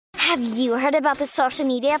Have you heard about the social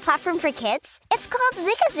media platform for kids? It's called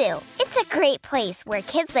Zigazoo. It's a great place where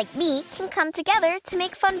kids like me can come together to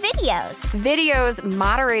make fun videos. Videos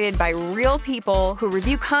moderated by real people who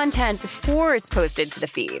review content before it's posted to the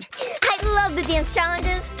feed. I love the dance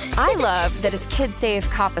challenges. I love that it's kid-safe,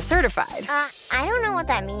 COPPA certified. I don't know what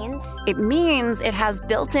that means. It means it has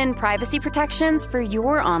built-in privacy protections for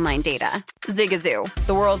your online data. Zigazoo,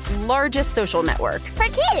 the world's largest social network. For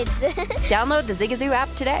kids. Download the Zigazoo app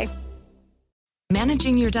today.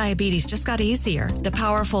 Managing your diabetes just got easier. The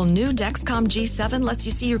powerful new Dexcom G7 lets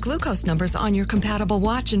you see your glucose numbers on your compatible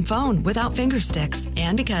watch and phone without finger sticks.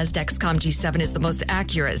 And because Dexcom G7 is the most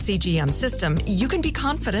accurate CGM system, you can be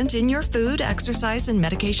confident in your food, exercise, and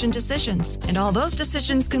medication decisions. And all those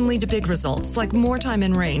decisions can lead to big results like more time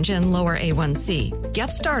in range and lower A1C.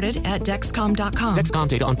 Get started at Dexcom.com. Dexcom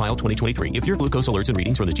data on file 2023. If your glucose alerts and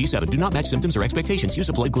readings from the G7 do not match symptoms or expectations, use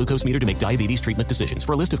a blood glucose meter to make diabetes treatment decisions.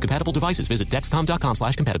 For a list of compatible devices, visit Dexcom.com/compatibility.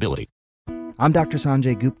 I'm Dr.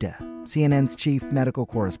 Sanjay Gupta, CNN's chief medical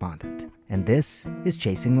correspondent, and this is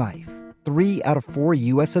Chasing Life. 3 out of 4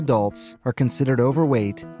 U.S. adults are considered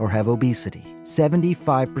overweight or have obesity.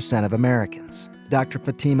 75% of Americans. Dr.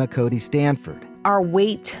 Fatima Cody Stanford. Our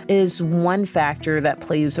weight is one factor that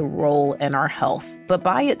plays a role in our health, but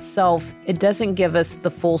by itself, it doesn't give us the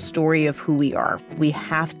full story of who we are. We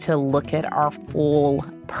have to look at our full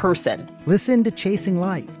person. Listen to Chasing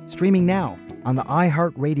Life, streaming now on the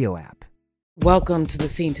iHeartRadio app. Welcome to the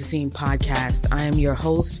Scene to Scene podcast. I am your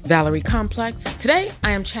host, Valerie Complex. Today,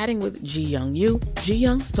 I am chatting with Ji Young Yu. Ji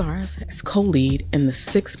Young stars as co-lead in the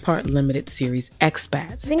 6-part limited series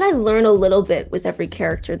Expats. I think I learn a little bit with every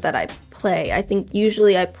character that I play. I think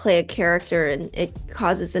usually I play a character and it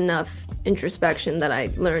causes enough introspection that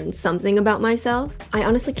I learn something about myself. I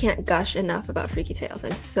honestly can't gush enough about Freaky Tales.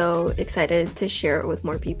 I'm so excited to share it with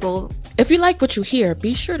more people. If you like what you hear,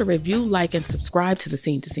 be sure to review, like, and subscribe to the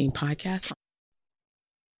Scene to Scene podcast.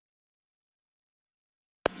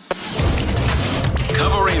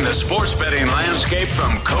 Covering the sports betting landscape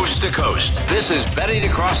from coast to coast. This is Betting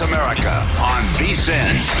Across America on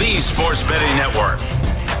VSiN, the Sports Betting Network.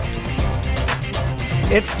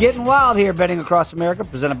 It's getting wild here, Betting Across America,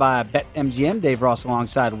 presented by BetMGM. Dave Ross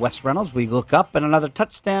alongside Wes Reynolds. We look up and another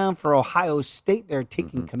touchdown for Ohio State. They're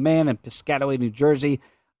taking command in Piscataway, New Jersey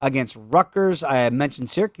against Rutgers. I mentioned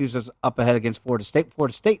Syracuse is up ahead against Florida State.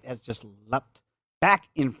 Florida State has just leapt back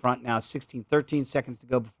in front now, 16-13 seconds to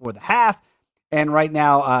go before the half. And right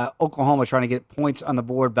now, Oklahoma trying to get points on the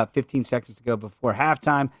board, about 15 seconds to go before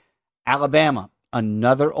halftime. Alabama,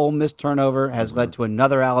 another Ole Miss turnover, has led to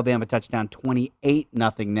another Alabama touchdown,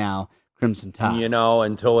 28-0 now, Crimson Tide. You know,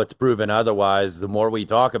 until it's proven otherwise, the more we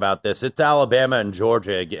talk about this, it's Alabama and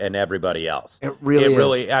Georgia and everybody else. It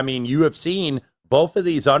really is. I mean, you have seen both of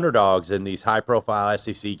these underdogs in these high-profile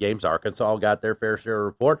SEC games. Arkansas got their fair share of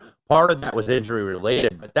report. Part of that was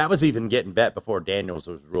injury-related, but that was even getting bet before Daniels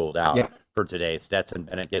was ruled out for today. Stetson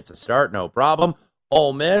Bennett gets a start, no problem.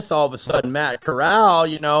 Ole Miss, all of a sudden, Matt Corral,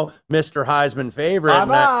 you know, Mr. Heisman favorite.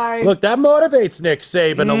 Look, that motivates Nick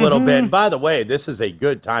Saban a little bit. And by the way, this is a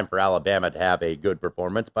good time for Alabama to have a good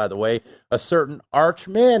performance. By the way, a certain Arch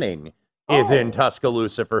Manning is in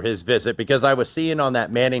Tuscaloosa for his visit, because I was seeing on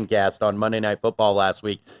that Manning cast on Monday Night Football last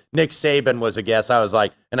week, Nick Saban was a guest. I was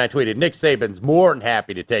like, and I tweeted, Nick Saban's more than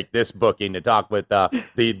happy to take this booking to talk with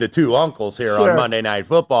the two uncles here on Monday Night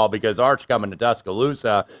Football, because Arch coming to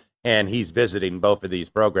Tuscaloosa, and he's visiting both of these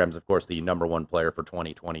programs. Of course, the number one player for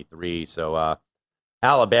 2023. So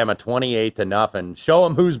Alabama 28-0. Show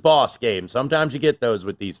them who's boss game. Sometimes you get those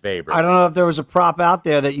with these favorites. I don't know if there was a prop out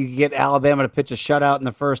there that you could get Alabama to pitch a shutout in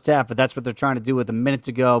the first half, but that's what they're trying to do with a minute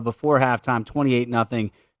to go before halftime, 28-0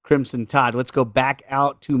 Crimson Tide. Let's go back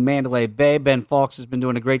out to Mandalay Bay. Ben Fawkes has been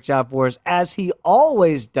doing a great job for us, as he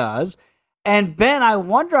always does. And Ben, I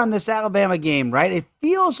wonder on this Alabama game, right? It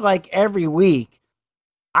feels like every week,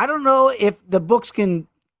 I don't know if the books can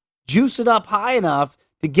juice it up high enough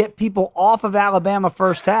to get people off of Alabama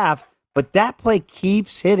first half, but that play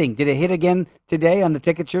keeps hitting. Did it hit again today on the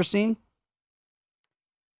tickets you're seeing?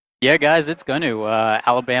 Yeah, guys, it's going to.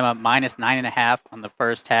 Alabama minus 9.5 on the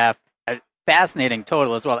first half. A fascinating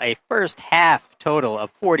total as well. A first half total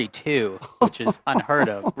of 42, which is unheard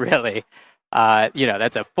of, really.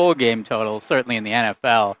 That's a full game total, certainly in the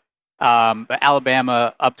NFL. But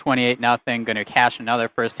Alabama up 28-0, going to cash another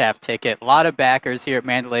first half ticket. A lot of backers here at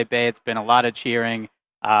Mandalay Bay. It's been a lot of cheering,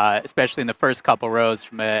 especially in the first couple rows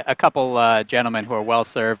from a couple gentlemen who are well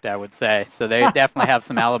served, I would say. So they definitely have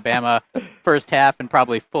some Alabama first half and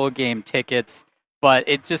probably full game tickets. But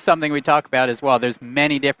it's just something we talk about as well. There's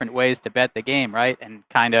many different ways to bet the game, right? And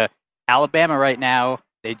kind of Alabama right now,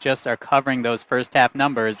 they just are covering those first half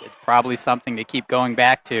numbers. It's probably something to keep going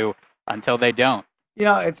back to until they don't. You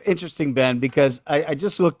know, it's interesting, Ben, because I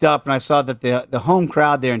just looked up and I saw that the home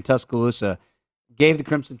crowd there in Tuscaloosa gave the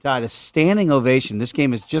Crimson Tide a standing ovation. This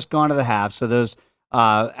game has just gone to the half, so those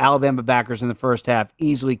Alabama backers in the first half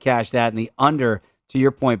easily cashed that, and the under, to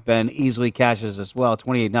your point, Ben, easily cashes as well,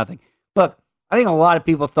 28-0. Look, I think a lot of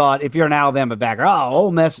people thought if you're an Alabama backer,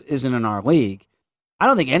 Ole Miss isn't in our league. I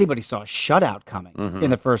don't think anybody saw a shutout coming in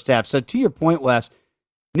the first half. So to your point, Wes,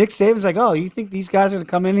 Nick Saban's like, you think these guys are going to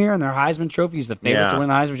come in here and their Heisman Trophy is the favorite to win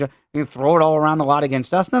the Heisman Trophy? You're going to throw it all around the lot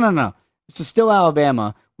against us? No. This is still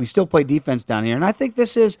Alabama. We still play defense down here. And I think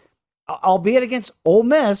this is, albeit against Ole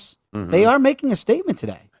Miss, they are making a statement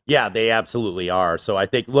today. Yeah, they absolutely are. So I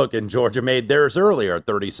think, look, and Georgia made theirs earlier,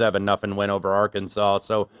 37-0 win over Arkansas.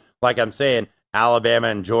 So like I'm saying, Alabama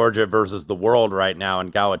and Georgia versus the world right now in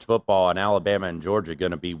college football, and Alabama and Georgia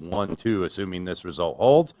going to be 1-2, assuming this result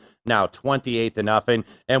holds. Now 28-0,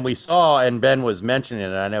 and we saw, and Ben was mentioning it,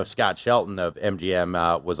 and I know Scott Shelton of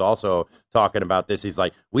MGM was also talking about this. He's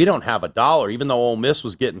like, we don't have $1, even though Ole Miss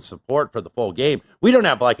was getting support for the full game. We don't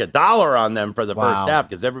have like $1 on them for the first half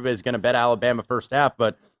because everybody's going to bet Alabama first half,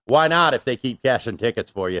 but why not if they keep cashing tickets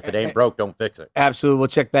for you? If it ain't broke, don't fix it. Absolutely. We'll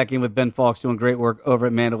check back in with Ben Fawkes doing great work over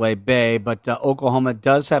at Mandalay Bay. But Oklahoma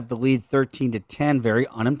does have the lead 13-10. Very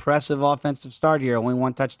unimpressive offensive start here. Only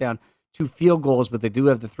 1 touchdown, 2 field goals, but they do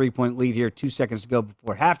have the 3-point lead here. 2 seconds to go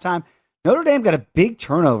before halftime. Notre Dame got a big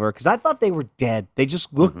turnover because I thought they were dead. They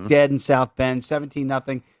just looked dead in South Bend,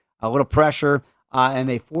 17-0, a little pressure, and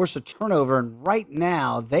they force a turnover. And right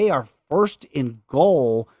now they are first in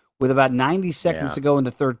goal with about 90 seconds to go in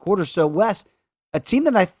the third quarter. So, Wes, a team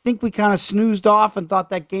that I think we kind of snoozed off and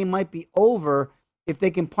thought that game might be over, if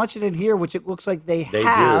they can punch it in here, which it looks like they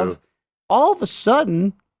have, do. All of a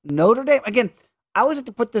sudden, Notre Dame, again, I always have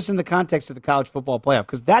to put this in the context of the college football playoff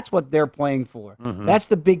because that's what they're playing for. That's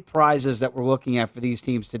the big prizes that we're looking at for these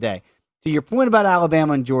teams today. To your point about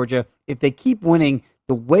Alabama and Georgia, if they keep winning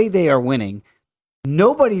the way they are winning,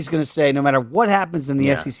 nobody's going to say, no matter what happens in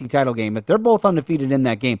the SEC title game, if they're both undefeated in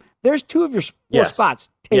that game, there's 2 of your 4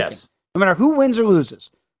 spots taken. No matter who wins or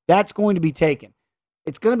loses, that's going to be taken.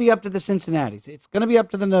 It's going to be up to the Cincinnatis. It's going to be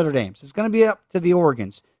up to the Notre Dames. It's going to be up to the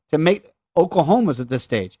Oregons to make Oklahoma's at this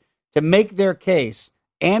stage to make their case,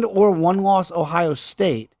 and or one-loss Ohio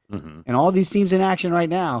State. And all these teams in action right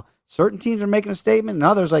now, certain teams are making a statement, and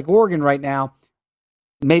others, like Oregon right now,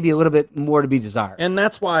 maybe a little bit more to be desired. And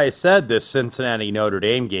that's why I said this Cincinnati-Notre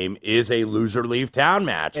Dame game is a loser-leave town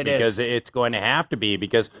match because it's going to have to be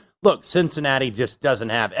because, look, Cincinnati just doesn't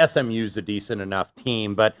have SMU's a decent enough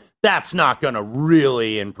team, but that's not going to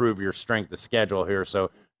really improve your strength of schedule here.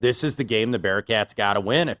 So this is the game the Bearcats got to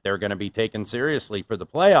win if they're going to be taken seriously for the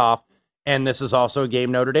playoff. And this is also a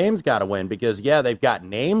game Notre Dame's got to win because, they've got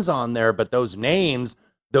names on there, but those names,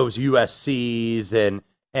 those USCs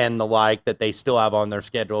and the like that they still have on their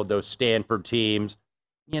schedule, those Stanford teams,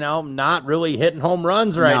 not really hitting home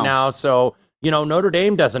runs right now. So, Notre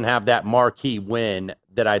Dame doesn't have that marquee win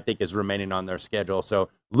that I think is remaining on their schedule. So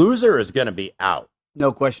loser is going to be out.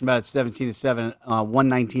 No question about it. 17-7,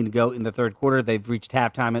 1:19 to go in the third quarter. They've reached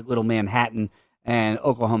halftime at Little Manhattan, and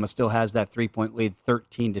Oklahoma still has that 3-point lead,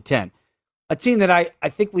 13-10. A team that I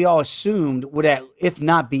think we all assumed would, if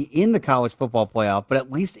not be in the college football playoff, but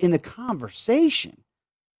at least in the conversation,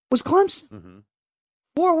 was Clemson.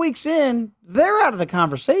 4 weeks in, they're out of the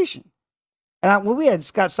conversation. And when we had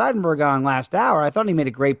Scott Seidenberg on last hour, I thought he made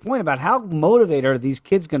a great point about how motivated are these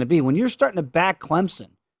kids going to be when you're starting to back Clemson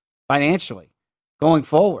financially going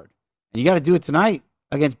forward. And you got to do it tonight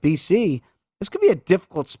against BC. This could be a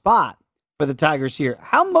difficult spot for the Tigers here.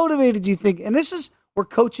 How motivated do you think? And this is where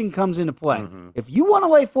coaching comes into play. If you want to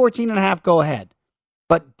lay 14.5, go ahead.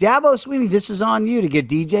 But Dabo Swinney, this is on you to get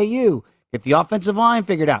DJU, get the offensive line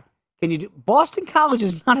figured out. Can you do? Boston College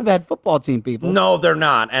is not a bad football team, people. No, they're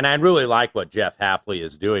not. And I really like what Jeff Hafley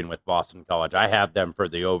is doing with Boston College. I have them for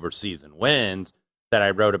the overseason wins that I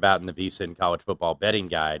wrote about in the VSiN College Football Betting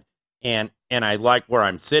Guide. And I like where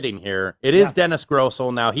I'm sitting here. It is Dennis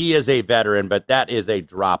Grossel. Now, he is a veteran, but that is a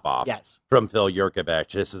drop-off from Phil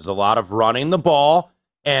Yurkovich. This is a lot of running the ball,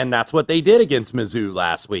 and that's what they did against Mizzou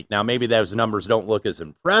last week. Now, maybe those numbers don't look as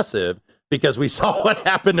impressive because we saw what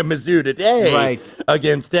happened to Mizzou today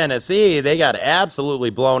against Tennessee. They got absolutely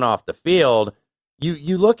blown off the field.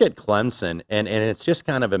 You look at Clemson, and it's just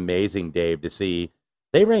kind of amazing, Dave, to see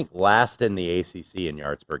they rank last in the ACC in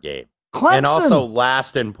yards per game. Clemson. And also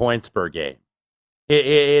last in points per game.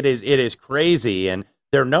 It is crazy, and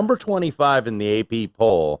they're number 25 in the AP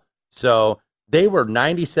poll. So they were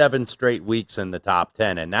 97 straight weeks in the top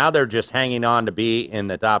 10, and now they're just hanging on to be in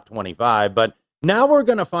the top 25. But Now we're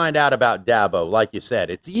going to find out about Dabo. Like you said,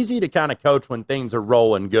 it's easy to kind of coach when things are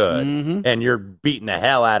rolling good and you're beating the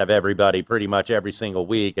hell out of everybody pretty much every single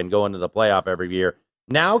week and going to the playoff every year.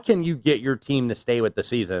 Now can you get your team to stay with the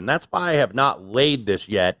season? And that's why I have not laid this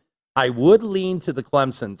yet. I would lean to the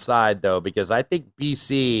Clemson side, though, because I think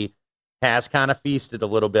BC has kind of feasted a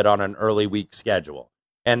little bit on an early week schedule.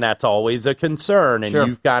 And that's always a concern. And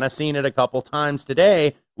you've kind of seen it a couple times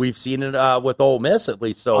today. We've seen it with Ole Miss, at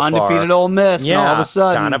least so far. Undefeated Ole Miss. Yeah, and all of a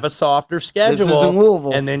sudden, kind of a softer schedule. This isn't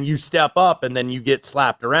Louisville. And then you step up, and then you get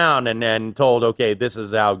slapped around and then told, okay, this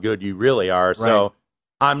is how good you really are. Right. So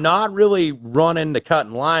I'm not really running the cut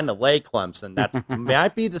in line to lay Clemson. That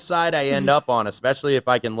might be the side I end up on, especially if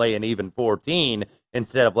I can lay an even 14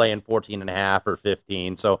 instead of laying 14.5 or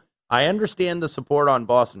 15. So I understand the support on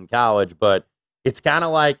Boston College, but it's kind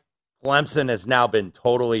of like Clemson has now been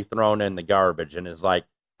totally thrown in the garbage and is like,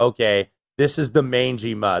 okay, this is the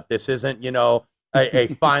mangy mutt. This isn't, a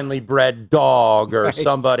finely bred dog or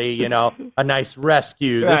somebody, a nice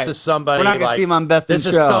rescue. This is somebody We're not gonna see him on Best in This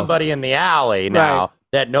is Show. somebody in the alley now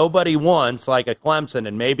that nobody wants, like a Clemson.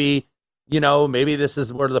 And maybe this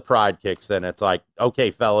is where the pride kicks in. It's like, okay,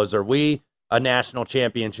 fellas, are we a national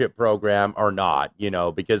championship program or not?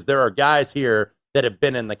 Because there are guys here that have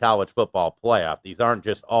been in the college football playoff. These aren't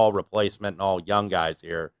just all replacement and all young guys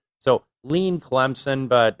here. So lean Clemson,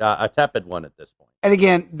 but a tepid one at this point. And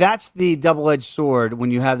again, that's the double-edged sword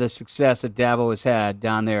when you have the success that Dabo has had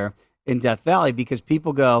down there in Death Valley, because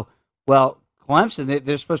people go, well, Clemson,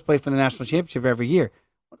 they're supposed to play for the national championship every year.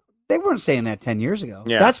 They weren't saying that 10 years ago.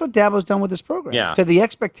 Yeah. That's what Dabo's done with this program. Yeah. So the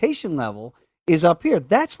expectation level is up here.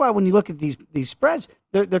 That's why when you look at these spreads,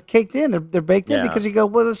 they're caked in, they're baked in, because you go,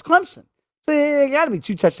 well, it's Clemson. So they got to be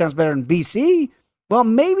 2 touchdowns better than BC. Well,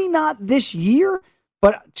 maybe not this year,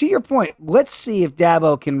 but to your point, let's see if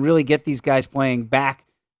Dabo can really get these guys playing back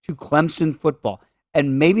to Clemson football.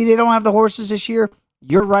 And maybe they don't have the horses this year.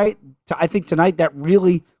 You're right. I think tonight that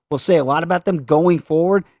really will say a lot about them going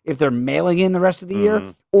forward if they're mailing in the rest of the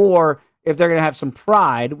year, or if they're going to have some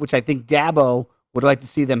pride, which I think Dabo would like to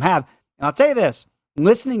see them have. And I'll tell you this,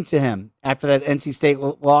 listening to him after that NC State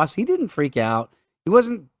loss, he didn't freak out. He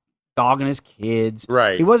wasn't dogging his kids.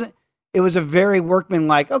 Right. He wasn't. It was a very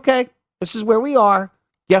workman-like, okay, this is where we are.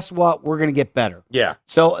 Guess what? We're going to get better. Yeah.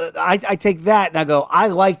 So I take that and I go, I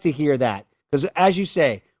like to hear that. Because as you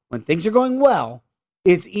say, when things are going well,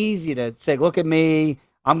 it's easy to say, look at me.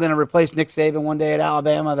 I'm going to replace Nick Saban one day at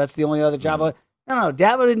Alabama. That's the only other job. No,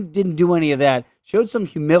 Dabo didn't do any of that. Showed some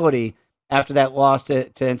humility after that loss to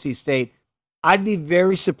NC State. I'd be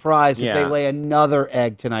very surprised if they lay another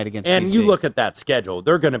egg tonight against BC. And you look at that schedule,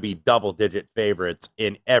 they're going to be double-digit favorites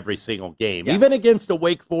in every single game, even against a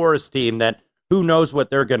Wake Forest team that who knows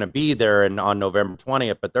what they're going to be there on November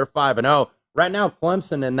 20th, but they're 5-0. Right now,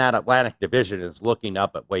 Clemson in that Atlantic division is looking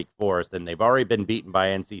up at Wake Forest, and they've already been beaten by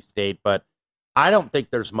NC State, but I don't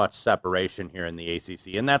think there's much separation here in the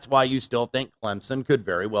ACC, and that's why you still think Clemson could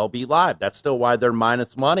very well be live. That's still why they're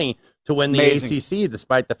minus money to win the ACC,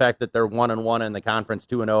 despite the fact that they're 1-1 in the conference,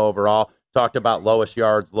 2-0 overall. Talked about lowest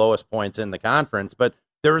yards, lowest points in the conference, but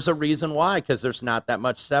there's a reason why, because there's not that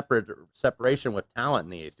much separation with talent in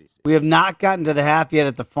the ACC. We have not gotten to the half yet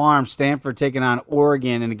at the Farm. Stanford taking on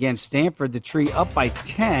Oregon, and again, Stanford, the tree up by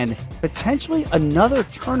 10. Potentially another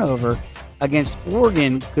turnover against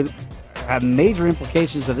Oregon could have major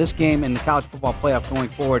implications of this game in the college football playoff going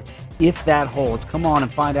forward if that holds. Come on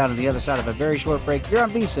and find out on the other side of a very short break here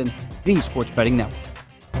on VSiN, the Sports Betting Network.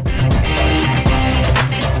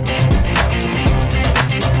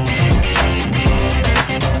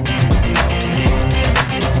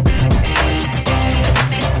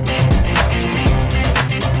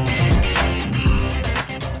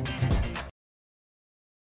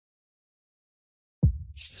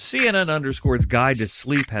 CNN_'s Guide to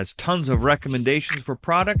Sleep has tons of recommendations for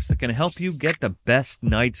products that can help you get the best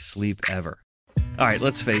night's sleep ever. All right,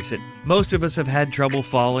 let's face it, most of us have had trouble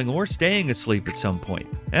falling or staying asleep at some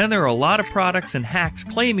point, and there are a lot of products and hacks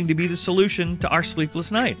claiming to be the solution to our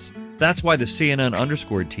sleepless nights. That's why the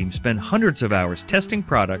CNN_ team spend hundreds of hours testing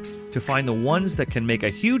products to find the ones that can make a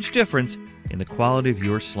huge difference in the quality of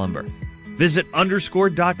your slumber. Visit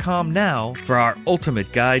underscore.com now for our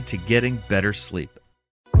ultimate guide to getting better sleep.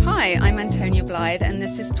 Hi, I'm Antonia Blythe, and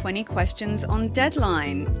this is 20 Questions on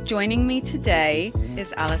Deadline. Joining me today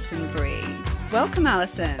is Alison Brie. Welcome,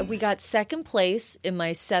 Allison. We got second place in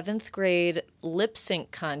my 7th grade lip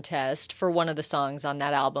sync contest for one of the songs on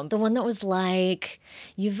that album. The one that was like,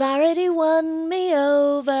 "You've already won me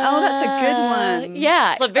over." Oh, that's a good one.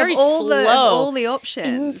 Yeah. It's very slow. All the options.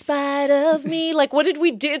 In spite of me. Like, what did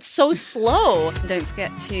we do? It's so slow. Don't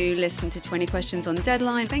forget to listen to 20 Questions on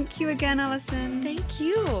Deadline. Thank you again, Allison. Thank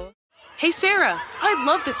you. Hey, Sarah, I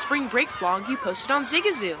love that spring break vlog you posted on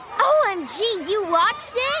Zigazoo. OMG, you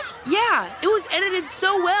watched it? Yeah, it was edited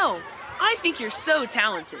so well. I think you're so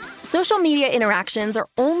talented. Social media interactions are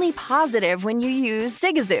only positive when you use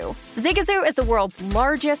Zigazoo. Zigazoo is the world's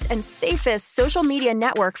largest and safest social media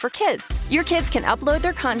network for kids. Your kids can upload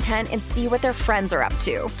their content and see what their friends are up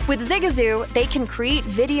to. With Zigazoo, they can create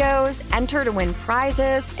videos, enter to win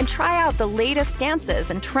prizes, and try out the latest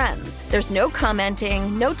dances and trends. There's no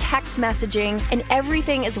commenting, no text messaging, and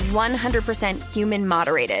everything is 100% human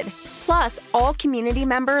moderated. Plus, all community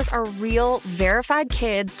members are real, verified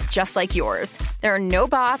kids just like yours. There are no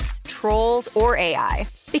bots, trolls, or AI.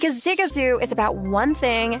 Because Zigazoo is about one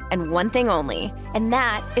thing and one thing only, and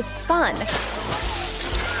that is fun.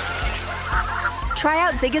 Try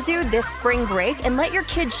out Zigazoo this spring break and let your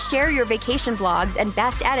kids share your vacation vlogs and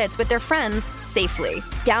best edits with their friends safely.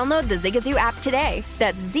 Download the Zigazoo app today.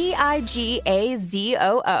 That's Zigazoo.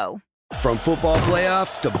 From football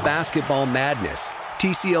playoffs to basketball madness,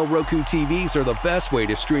 TCL Roku TVs are the best way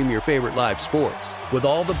to stream your favorite live sports. With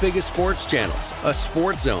all the biggest sports channels, a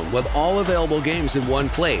sports zone with all available games in one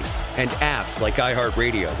place, and apps like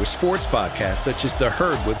iHeartRadio with sports podcasts such as The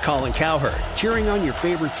Herd with Colin Cowherd. Cheering on your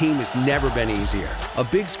favorite team has never been easier. A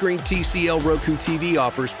big screen TCL Roku TV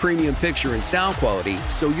offers premium picture and sound quality,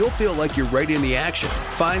 so you'll feel like you're right in the action.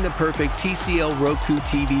 Find the perfect TCL Roku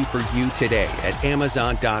TV for you today at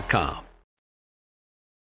Amazon.com.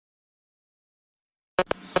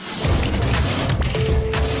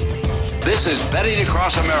 This is Betting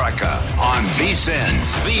Across America on VSiN,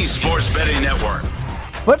 the Sports Betting Network.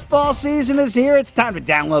 Football season is here. It's time to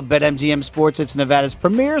download BetMGM Sports. It's Nevada's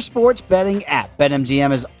premier sports betting app.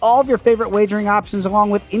 BetMGM has all of your favorite wagering options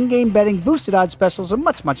along with in-game betting, boosted odds specials, and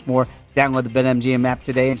much, much more. Download the BetMGM app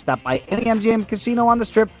today and stop by any MGM casino on the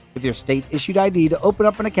Strip with your state-issued ID to open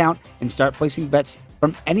up an account and start placing bets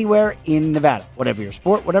from anywhere in Nevada. Whatever your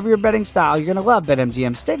sport, whatever your betting style, you're going to love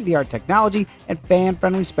BetMGM's state-of-the-art technology and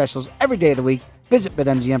fan-friendly specials every day of the week. Visit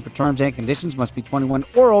BetMGM for terms and conditions. Must be 21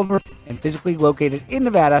 or older and physically located in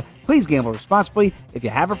Nevada. Please gamble responsibly. If you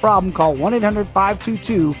have a problem, call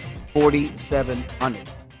 1-800-522-4700.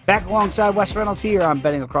 Back alongside Wes Reynolds here on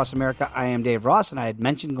Betting Across America. I am Dave Ross, and I had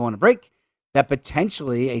mentioned going to break that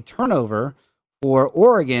potentially a turnover for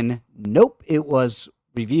Oregon. Nope, it was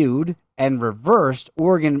reviewed and reversed.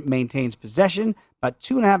 Oregon maintains possession. About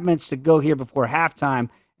 2.5 minutes to go here before halftime,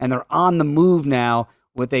 and they're on the move now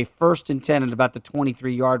with a 1st and 10 at about the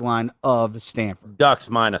 23-yard line of Stanford. Ducks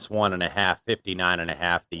minus 1.5,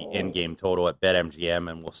 59.5, the in-game total at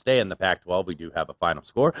BetMGM, and we'll stay in the Pac-12. We do have a final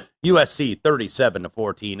score. USC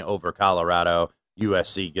 37-14 over Colorado.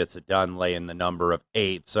 USC gets it done, laying the number of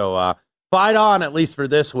 8. So fight on, at least for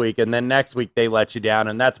this week, and then next week they let you down,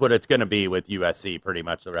 and that's what it's going to be with USC pretty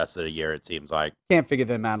much the rest of the year, it seems like. Can't figure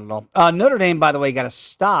them out at all. Notre Dame, by the way, got a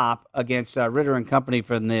stop against Ritter and company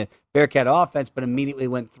from the Bearcat offense, but immediately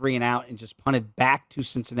went 3 and out and just punted back to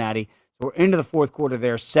Cincinnati. So we're into the fourth quarter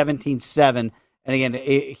there, 17-7. And again,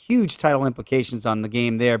 huge title implications on the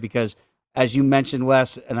game there because, as you mentioned,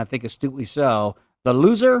 Wes, and I think astutely so, the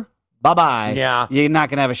loser, bye-bye. Yeah. You're not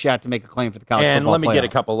going to have a shot to make a claim for the college and football let me playoff. get a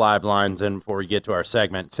couple live lines in before we get to our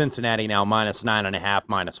segment. Cincinnati now minus 9.5,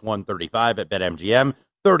 minus 135 at BetMGM.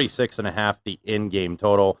 36.5 the in-game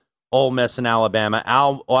total. Ole Miss and Alabama.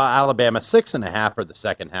 Alabama 6.5 for the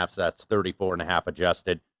second half, so that's 34.5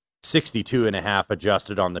 adjusted. 62.5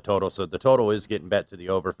 adjusted on the total. So the total is getting bet to the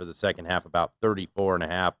over for the second half, about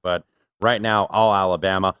 34.5. But right now, all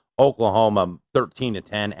Alabama. Oklahoma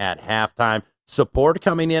 13-10 at halftime. Support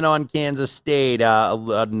coming in on Kansas State.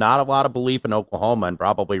 Not a lot of belief in Oklahoma, and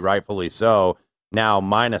probably rightfully so. Now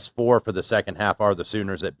minus 4 for the second half are the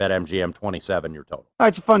Sooners at BetMGM 27 your total. All right,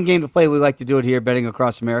 it's a fun game to play. We like to do it here, Betting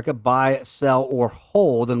Across America. Buy, sell, or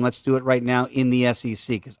hold, and let's do it right now in the SEC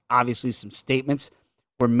because obviously some statements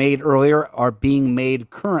were made earlier are being made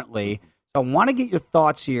currently. So I want to get your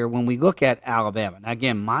thoughts here when we look at Alabama. Now,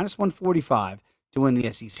 again, minus 145 to win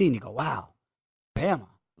the SEC, and you go, wow, Alabama,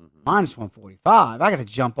 minus 145. I got to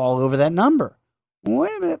jump all over that number.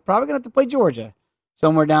 Wait a minute, probably going to have to play Georgia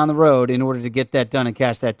somewhere down the road in order to get that done and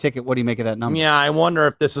cash that ticket. What do you make of that number? Yeah, I wonder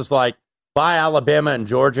if this is like buy Alabama and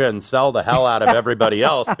Georgia and sell the hell out of everybody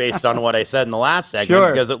else based on what I said in the last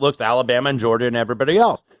segment because it looks Alabama and Georgia and everybody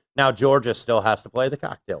else. Now, Georgia still has to play the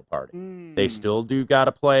cocktail party. They still do got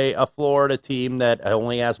to play a Florida team that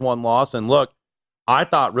only has one loss. And look, I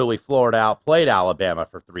thought really Florida outplayed Alabama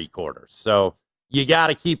for 3 quarters. So you got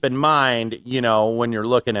to keep in mind, when you're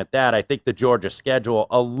looking at that, I think the Georgia schedule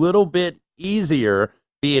a little bit easier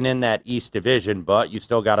being in that East Division, but you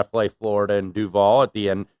still got to play Florida and Duval at the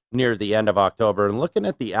end, near the end of October. And looking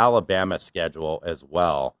at the Alabama schedule as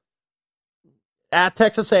well. At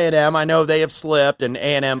Texas A&M, I know they have slipped, and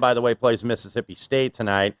A&M, by the way, plays Mississippi State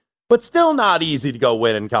tonight, but still not easy to go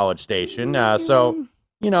win in College Station. So,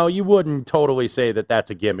 you wouldn't totally say that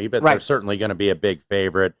that's a gimme, but they're certainly going to be a big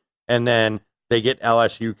favorite. And then they get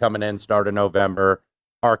LSU coming in, start of November.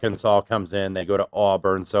 Arkansas comes in, they go to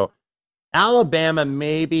Auburn. So Alabama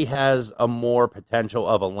maybe has a more potential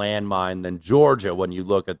of a landmine than Georgia when you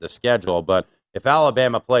look at the schedule, but if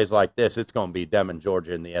Alabama plays like this, it's going to be them and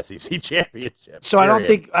Georgia in the SEC championship. So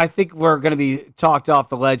I think we're going to be talked off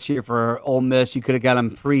the ledge here for Ole Miss. You could have got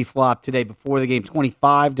them pre-flop today before the game,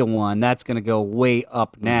 25-1. That's going to go way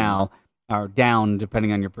up now, or down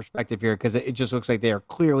depending on your perspective here, because it just looks like they are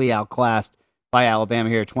clearly outclassed by Alabama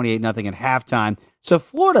here, 28-0 at halftime. So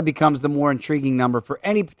Florida becomes the more intriguing number for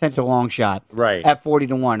any potential long shot, at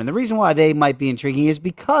 40-1. And the reason why they might be intriguing is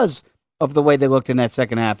because of the way they looked in that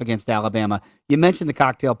second half against Alabama. You mentioned the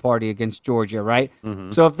cocktail party against Georgia, right?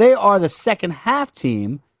 Mm-hmm. So if they are the second half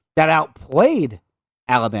team that outplayed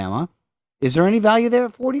Alabama, is there any value there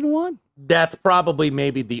at 40-1? That's probably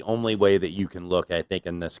maybe the only way that you can look, I think,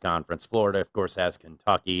 in this conference. Florida, of course, has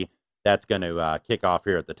Kentucky. That's going to kick off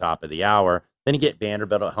here at the top of the hour. Then you get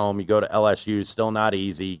Vanderbilt at home. You go to LSU, still not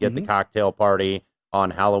easy. You get the cocktail party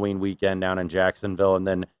on Halloween weekend down in Jacksonville. And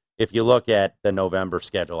then if you look at the November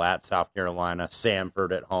schedule at South Carolina,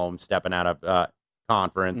 Samford at home, stepping out of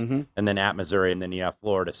conference, and then at Missouri, and then you have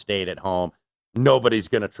Florida State at home. Nobody's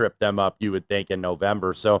going to trip them up, you would think, in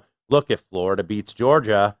November. So look, if Florida beats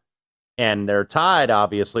Georgia and they're tied,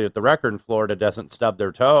 obviously, if the record in Florida doesn't stub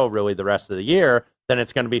their toe really the rest of the year, then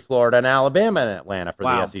it's going to be Florida and Alabama and Atlanta for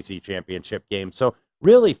the SEC championship game. So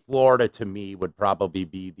really, Florida, to me, would probably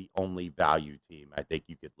be the only value team I think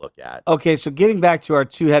you could look at. Okay, so getting back to our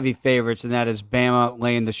two heavy favorites, and that is Bama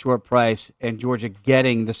laying the short price and Georgia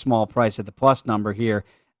getting the small price at the plus number here.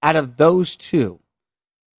 Out of those two,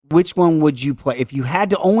 which one would you play? If you had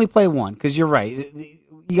to only play one, because you're right,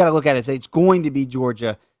 you got to look at it and say it's going to be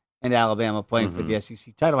Georgia and Alabama playing for the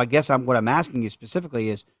SEC title. I guess what I'm asking you specifically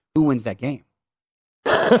is who wins that game?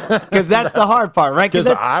 Because that's the hard part, right? Because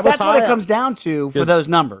that's what it comes down to for those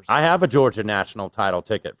numbers. I have a Georgia national title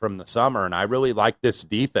ticket from the summer, and I really like this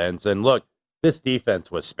defense. And look, this defense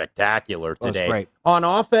was spectacular today. Great. On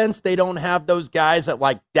offense, they don't have those guys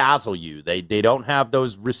that dazzle you. They don't have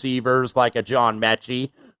those receivers like a John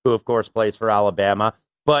Mechie, who of course plays for Alabama,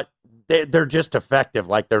 but they're just effective.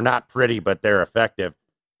 They're not pretty, but they're effective.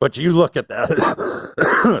 But you look at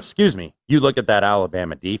that, excuse me, you look at that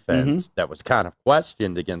Alabama defense that was kind of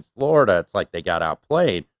questioned against Florida. It's like they got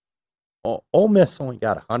outplayed. Ole Miss only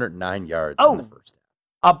got 109 yards in the first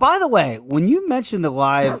half. By the way, when you mentioned the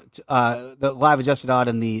live adjusted odd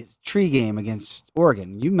in the tree game against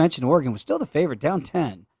Oregon, you mentioned Oregon was still the favorite, down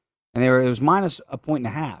 10, and it was minus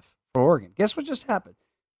 1.5 for Oregon. Guess what just happened?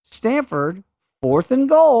 Stanford, 4th and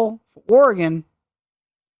goal for Oregon,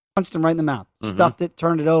 punched him right in the mouth, stuffed it,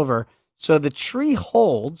 turned it over. So the tree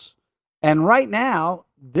holds, and right now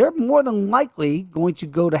they're more than likely going to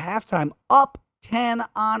go to halftime up 10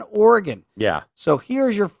 on Oregon. Yeah. So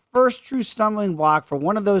here's your first true stumbling block for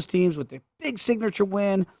one of those teams with a big signature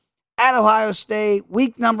win at Ohio State,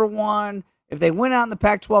 week number 1. If they win out in the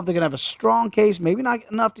Pac-12, they're going to have a strong case, maybe not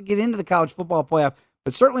enough to get into the college football playoff,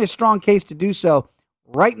 but certainly a strong case to do so.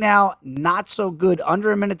 Right now, not so good.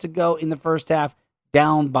 Under a minute to go in the first half.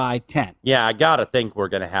 Down by 10. Yeah, I got to think we're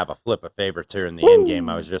going to have a flip of favorites here in the end game.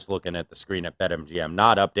 I was just looking at the screen at BetMGM.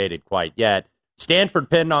 Not updated quite yet. Stanford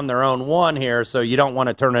pinned on their own one here, so you don't want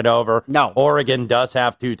to turn it over. No. Oregon does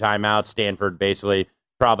have 2 timeouts. Stanford basically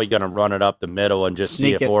probably going to run it up the middle and just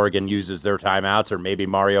see if Oregon uses their timeouts, or maybe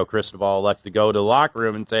Mario Cristobal elects to go to the locker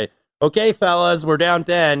room and say, okay, fellas, we're down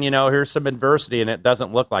 10. Here's some adversity, and it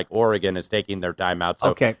doesn't look like Oregon is taking their timeout.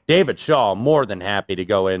 So David Shaw, more than happy to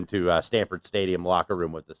go into Stanford Stadium locker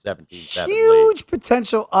room with the 17-7 Huge lead.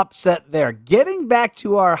 Potential upset there. Getting back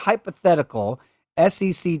to our hypothetical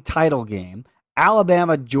SEC title game,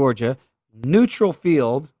 Alabama, Georgia, neutral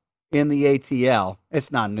field in the ATL.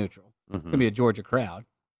 It's not neutral. It's going to be a Georgia crowd.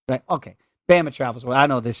 Right? Okay. Bama travels. Well, I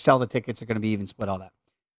know they sell the tickets are going to be even split, all that.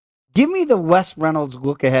 Give me the Wes Reynolds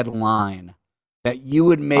look-ahead line that you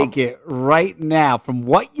would make it right now from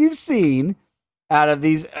what you've seen out of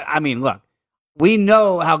these. I mean, look, We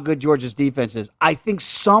know how good Georgia's defense is. I think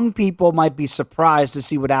some people might be surprised to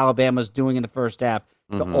see what Alabama's doing in the first half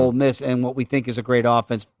to Ole Miss and what we think is a great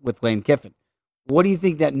offense with Lane Kiffin. What do you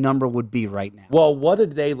think that number would be right now? Well, what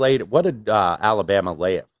did Alabama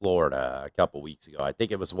lay at Florida a couple weeks ago? I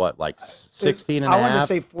think it was 16 and a half? I want to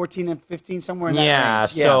say 14 and 15, somewhere in that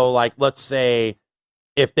range. Yeah, so let's say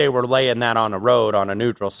if they were laying that on the road on a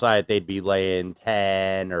neutral site, they'd be laying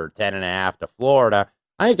 10 or 10 and a half to Florida.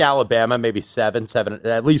 I think Alabama maybe 7,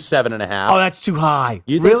 at least 7.5. Oh, that's too high.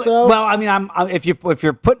 You think so? Well, I mean, if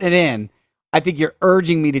you're putting it in, I think you're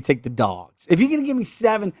urging me to take the dogs. If you're going to give me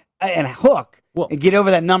 7 and a hook and get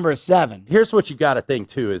over that number of 7. Here's what you got to think,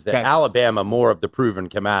 too, is that Alabama, more of the proven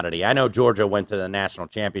commodity. I know Georgia went to the national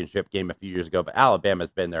championship game a few years ago, but Alabama's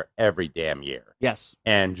been there every damn year. Yes.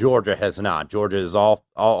 And Georgia has not. Georgia is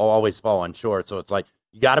always falling short. So it's like,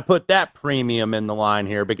 you got to put that premium in the line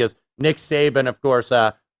here because Nick Saban, of course,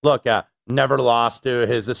 never lost to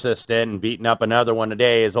his assistant and beating up another one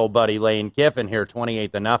today. His old buddy Lane Kiffin here,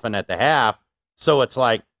 28-0 at the half. So it's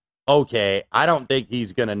like, okay, I don't think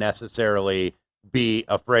he's going to necessarily be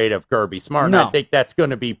afraid of Kirby Smart. No. I think that's going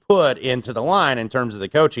to be put into the line in terms of the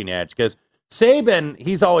coaching edge because Saban,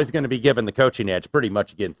 he's always going to be given the coaching edge pretty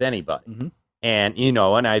much against anybody. And,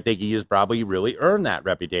 and I think he has probably really earned that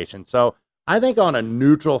reputation. So I think on a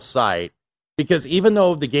neutral site, because even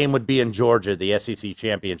though the game would be in Georgia, the SEC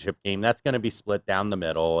championship game, that's going to be split down the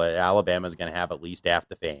middle. Alabama's going to have at least half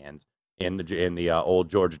the fans in the old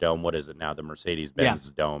Georgia Dome. What is it now? The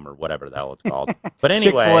Mercedes-Benz Dome or whatever the hell it's called. But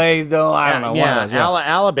anyway, Chick-fil-A, though, I don't know. Yeah,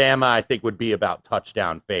 Alabama, I think, would be about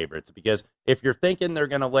touchdown favorites because if you're thinking they're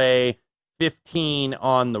going to lay 15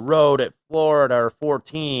 on the road at Florida or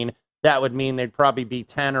 14, that would mean they'd probably be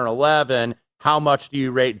 10 or 11. How much do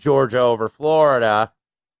you rate Georgia over Florida?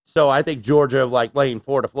 So I think Georgia, laying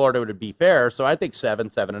 4 to Florida would be fair. So I think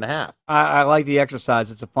 7.5. I like the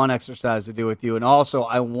exercise. It's a fun exercise to do with you. And also,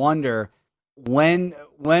 I wonder when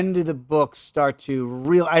do the books start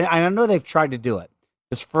to I know they've tried to do it.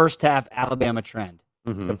 This first half Alabama trend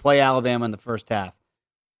to play Alabama in the first half.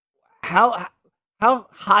 How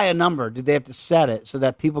high a number do they have to set it so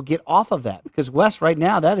that people get off of that? Because Wes, right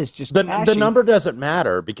now, that is just the number doesn't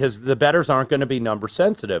matter because the bettors aren't going to be number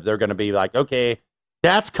sensitive. They're going to be like, okay,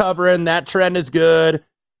 that's covering. That trend is good.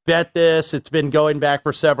 Bet this. It's been going back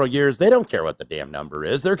for several years. They don't care what the damn number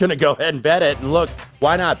is. They're going to go ahead and bet it. And look,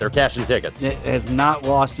 why not? They're cashing tickets. It has not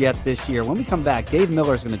lost yet this year. When we come back, Dave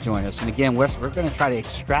Miller is going to join us. And again, Wes, we're going to try to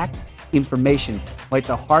extract information like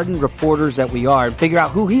the hardened reporters that we are and figure out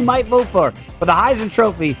who he might vote for the Heisman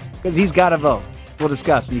Trophy because he's got to vote. We'll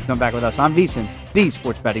discuss when you come back with us on VSiN, the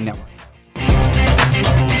Sports Betting Network.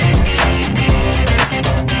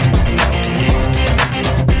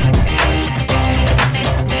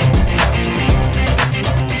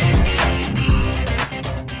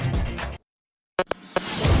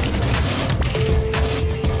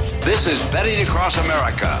 This is Betting Across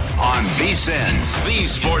America on VSiN, the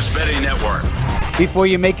Sports Betting Network. Before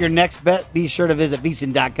you make your next bet, be sure to visit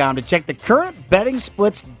VSiN.com to check the current betting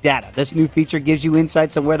splits data. This new feature gives you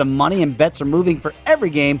insights on where the money and bets are moving for every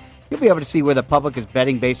game. You'll be able to see where the public is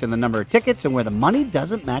betting based on the number of tickets and where the money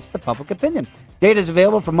doesn't match the public opinion. Data is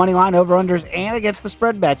available for money line, over-unders, and against the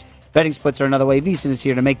spread bets. Betting splits are another way VSiN is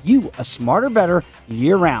here to make you a smarter bettor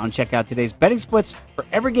year-round. Check out today's betting splits for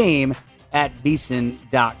every game at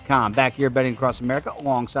VSiN.com. Back here betting across America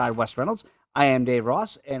alongside Wes Reynolds. I am Dave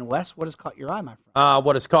Ross. And Wes, what has caught your eye, my friend?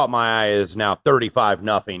 What has caught my eye is now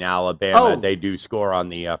 35-0 Alabama. They do score on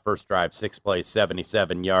the first drive, 6 plays,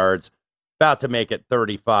 77 yards. About to make it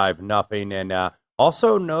 35-0. And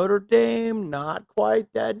also Notre Dame, not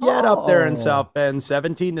quite dead yet up there in South Bend.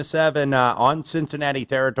 17-7 on Cincinnati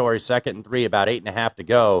territory, 2nd and 3, about 8.5 to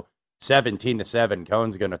go. 17-7.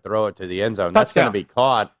 Cohn's going to throw it to the end zone. That's going to be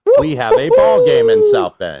caught. We have a ball game in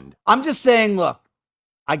South Bend. I'm just saying, look,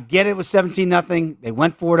 I get it with 17-0. They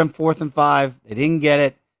went for it on 4th and 5. They didn't get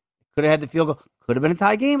it. Could have had the field goal. Could have been a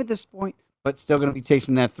tie game at this point, but still going to be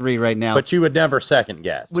chasing that 3 right now. But you would never second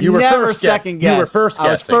guess. You were first guessing. You were first guessing.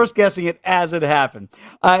 I was first guessing it as it happened.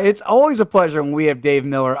 It's always a pleasure when we have Dave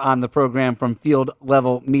Miller on the program from Field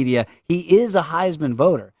Level Media. He is a Heisman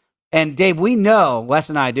voter. And, Dave, we know, Wes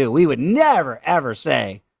and I do, we would never, ever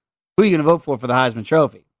say who you're going to vote for the Heisman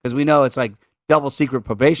Trophy because we know it's like double secret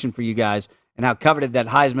probation for you guys and how coveted that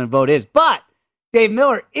Heisman vote is. But, Dave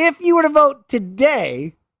Miller, if you were to vote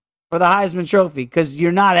today for the Heisman Trophy because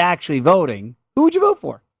you're not actually voting, who would you vote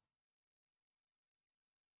for?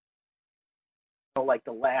 Like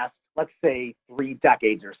the last, let's say, 3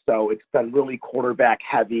 decades or so, it's been really quarterback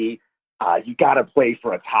heavy. You got to play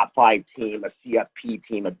for a top 5 team, a CFP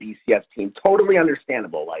team, a BCS team. Totally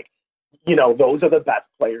understandable. Like, those are the best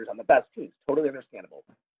players on the best teams. Totally understandable.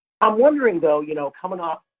 I'm wondering, though, coming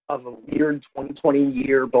off of a weird 2020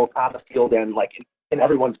 year, both on the field and like in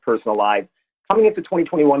everyone's personal lives, coming into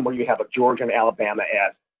 2021 where you have a Georgia and Alabama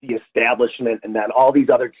as the establishment and then all these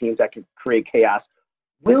other teams that can create chaos,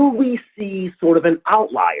 will we see sort of an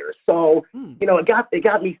outlier? So, it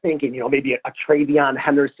got me thinking, maybe a Travion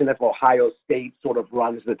Henderson if Ohio State sort of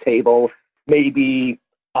runs the table, maybe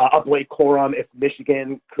a Blake Corum if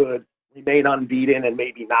Michigan could remain unbeaten and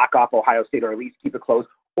maybe knock off Ohio State or at least keep it close,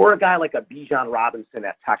 or a guy like a Bijan Robinson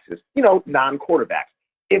at Texas, non-quarterbacks.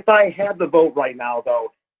 If I had the vote right now,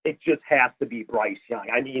 though, it just has to be Bryce Young.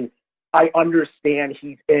 I mean, I understand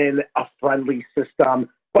he's in a friendly system,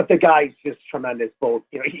 but the guy's just tremendous. Both,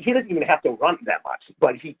 he doesn't even have to run that much,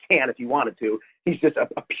 but he can if he wanted to. He's just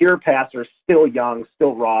a pure passer, still young,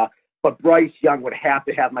 still raw. But Bryce Young would have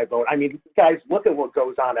to have my vote. I mean, guys, look at what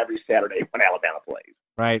goes on every Saturday when Alabama plays.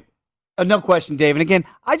 Right. No question, Dave. And again,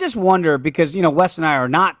 I just wonder because, Wes and I are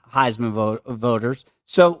not Heisman voters.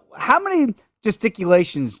 So how many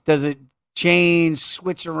gesticulations does it change,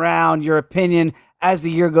 switch around your opinion as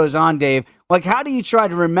the year goes on, Dave? Like, how do you try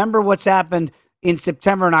to remember what's happened in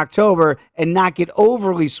September and October and not get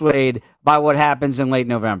overly swayed by what happens in late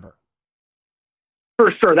November?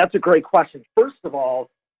 For sure. That's a great question. First of all,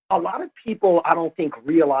 a lot of people, I don't think,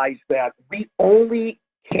 realize that we only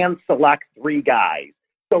can select 3 guys.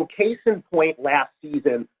 So case in point, last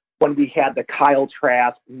season when we had the Kyle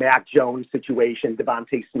Trask, Mac Jones situation,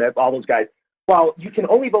 Devontae Smith, all those guys, well, you can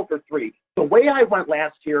only vote for 3. The way I went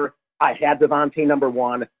last year, I had Devontae number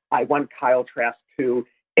 1. I went Kyle Trask 2.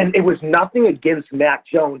 And it was nothing against Mac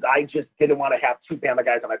Jones. I just didn't want to have 2 Bama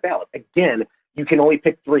guys on my ballot. Again, you can only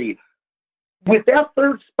pick 3. With that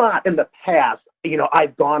 3rd spot in the past,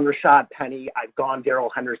 I've gone Rashad Penny. I've gone Darrell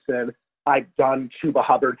Henderson. I've done Chuba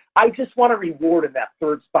Hubbard. I just want to reward in that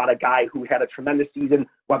 3rd spot a guy who had a tremendous season,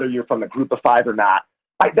 whether you're from the group of 5 or not.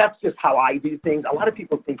 That's just how I do things. A lot of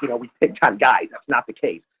people think, we pick 10 guys. That's not the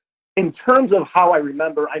case. In terms of how I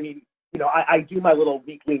remember, I mean, I do my little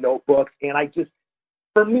weekly notebooks, and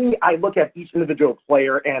for me, I look at each individual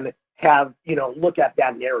player and have, look at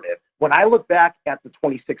that narrative. When I look back at the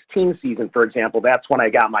 2016 season, for example, that's when I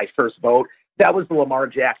got my first vote. That was the Lamar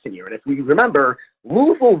Jackson year. And if we remember,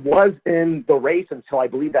 Louisville was in the race until I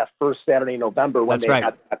believe that first Saturday in November when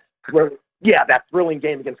had that thrilling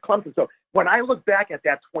game against Clemson. So when I look back at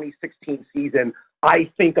that 2016 season,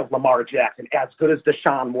 I think of Lamar Jackson, as good as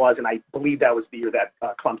Deshaun was, and I believe that was the year that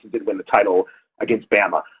Clemson did win the title against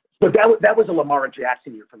Bama. But that was a Lamar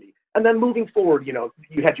Jackson year for me. And then moving forward,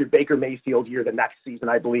 you had your Baker Mayfield year the next season,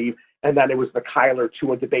 I believe, and then it was the Kyler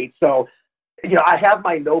Tua debate. So, I have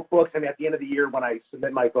my notebooks, and at the end of the year when I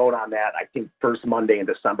submit my vote on that, I think first Monday in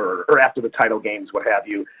December or after the title games, what have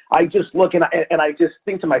you, I just look and I just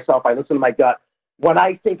think to myself, I listen to my gut. When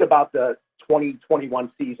I think about the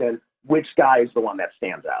 2021 season, which guy is the one that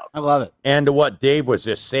stands out? I love it. And to what Dave was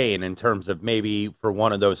just saying in terms of maybe for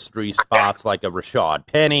one of those 3 spots, like a Rashad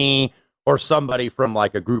Penny or somebody from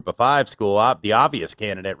like a group of 5 school, the obvious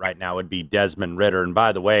candidate right now would be Desmond Ridder. And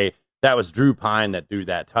by the way, that was Drew Pine that threw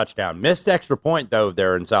that touchdown. Missed extra point, though,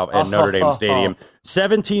 there in Notre Dame Stadium.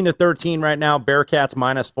 17-13 right now. Bearcats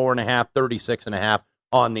 -4.5, 36.5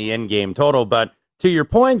 on the in-game total. But to your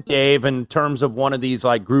point, Dave, in terms of one of these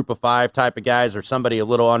like group of 5 type of guys or somebody a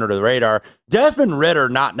little under the radar, Desmond Ridder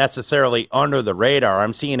not necessarily under the radar.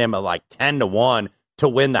 I'm seeing him at like 10-1 to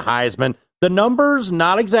win the Heisman. The numbers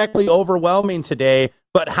not exactly overwhelming today,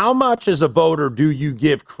 but how much as a voter do you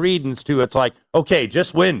give credence to? It's like, okay,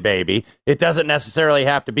 just win, baby. It doesn't necessarily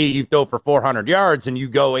have to be you throw for 400 yards and you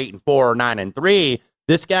go 8-4 or 9-3.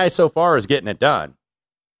 This guy so far is getting it done.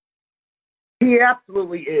 He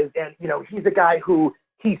absolutely is. And, he's a guy who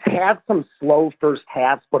he's had some slow first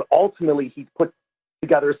halves, but ultimately he's put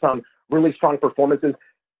together some really strong performances.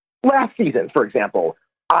 Last season, for example,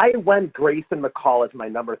 I went Grayson McCall as my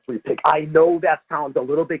number 3 pick. I know that sounds a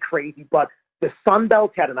little bit crazy, but the Sun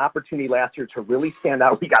Belt had an opportunity last year to really stand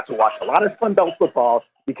out. We got to watch a lot of Sun Belt football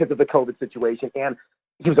because of the COVID situation, and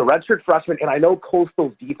he was a redshirt freshman, and I know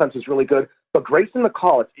Coastal's defense is really good, but Grayson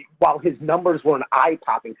McCall, while his numbers weren't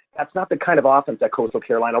eye-popping, that's not the kind of offense that Coastal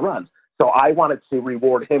Carolina runs. So I wanted to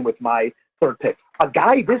reward him with my 3rd pick. A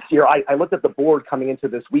guy this year, I looked at the board coming into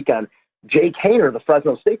this weekend, Jake Haener, the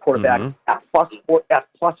Fresno State quarterback, at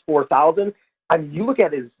plus 4,000. I mean, you look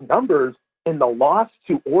at his numbers in the loss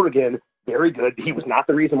to Oregon, very good. He was not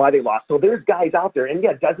the reason why they lost. So there's guys out there. And,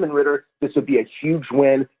 yeah, Desmond Ridder, this would be a huge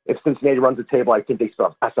win. If Cincinnati runs the table, I think they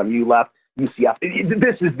still have SMU left, UCF.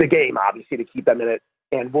 This is the game, obviously, to keep them in it.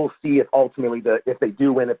 And we'll see if ultimately, if they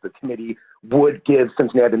do win, if the committee would give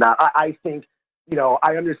Cincinnati or not. I think,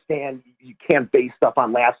 I understand you can't base stuff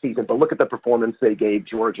on last season, but look at the performance they gave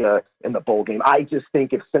Georgia in the bowl game. I just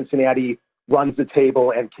think if Cincinnati runs the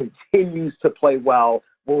table and continues to play well,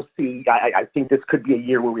 we'll see. I think this could be a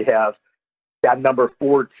year where we have that number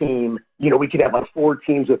 4 team. We could have 4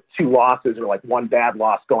 teams with 2 losses or 1 bad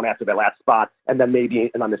loss going after that last spot, and then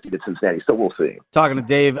maybe an undefeated Cincinnati. So we'll see. Talking to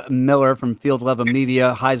Dave Miller from Field Level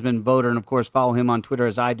Media, Heisman voter, and of course follow him on Twitter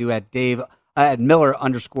as I do at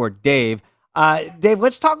Miller_Dave. Dave,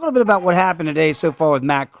 let's talk a little bit about what happened today so far with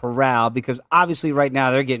Matt Corral, because obviously right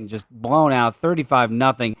now they're getting just blown out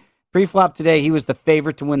 35-0. Pre-flop today, he was the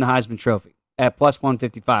favorite to win the Heisman Trophy at plus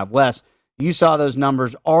 155. Wes, you saw those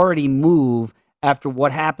numbers already move after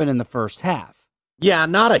what happened in the first half. Yeah,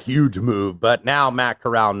 not a huge move, but now Matt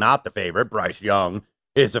Corral not the favorite. Bryce Young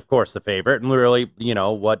is, of course, the favorite. And really,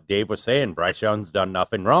 what Dave was saying, Bryce Young's done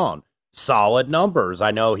nothing wrong. Solid numbers.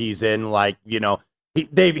 I know he's in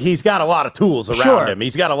he's got a lot of tools around him.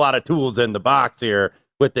 He's got a lot of tools in the box here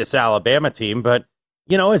with this Alabama team, but,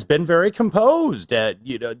 it's been very composed.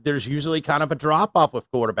 There's usually kind of a drop-off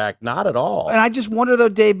with quarterback. Not at all. And I just wonder, though,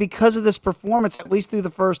 Dave, because of this performance, at least through the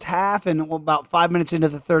first half and about 5 minutes into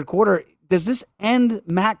the third quarter, does this end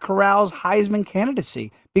Matt Corral's Heisman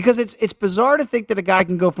candidacy? Because it's bizarre to think that a guy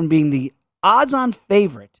can go from being the odds-on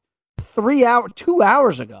favorite 2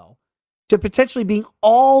 hours ago to potentially being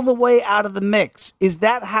all the way out of the mix. Is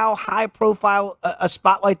that how high-profile a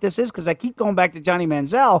spot like this is? Because I keep going back to Johnny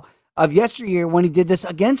Manziel of yesteryear when he did this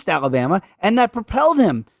against Alabama, and that propelled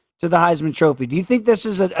him to the Heisman Trophy. Do you think this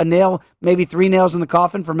is a nail, maybe 3 nails in the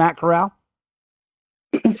coffin for Matt Corral?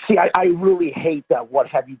 See, I really hate that what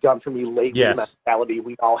have you done for me lately mentality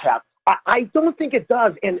we all have. I don't think it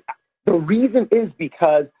does, and the reason is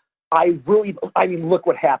because look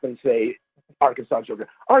what happened today. Arkansas, Georgia.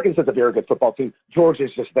 Arkansas is a very good football team. Georgia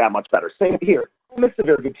is just that much better. Same here. Ole Miss is a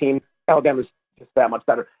very good team. Alabama's just that much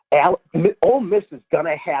better. Ole Miss is going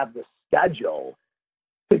to have the schedule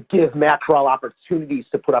to give Matt Corral opportunities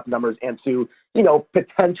to put up numbers and to,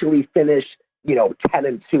 potentially finish,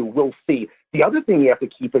 10-2. We'll see. The other thing you have to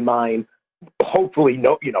keep in mind, hopefully,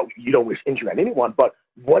 you don't wish injury on anyone, but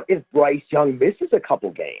what if Bryce Young misses a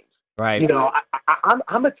couple games? Right.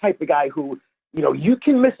 I'm a type of guy who, you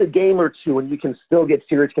can miss a game or two and you can still get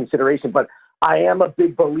serious consideration, but I am a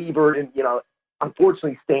big believer in,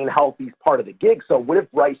 unfortunately staying healthy is part of the gig. So what if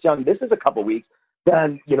Bryce Young misses a couple weeks?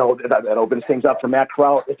 Then, that opens things up for Matt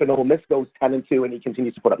Corral if an Ole Miss goes 10-2 and he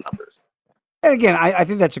continues to put up numbers. And again, I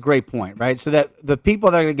think that's a great point, right? So that the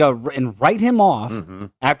people that are going to go and write him off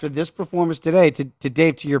after this performance today, to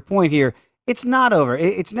Dave, to your point here, it's not over.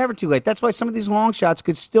 It's never too late. That's why some of these long shots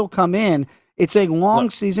could still come in. It's a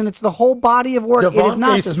long season. It's the whole body of work. It is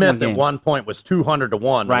not Devontae Smith at one point was 200 to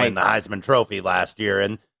 1 to win the Heisman Trophy last year,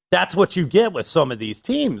 and that's what you get with some of these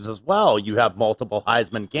teams as well. You have multiple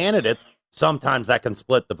Heisman candidates. Sometimes that can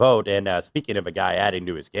split the vote. And speaking of a guy adding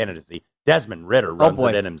to his candidacy, Desmond Ridder runs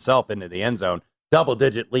it in himself into the end zone.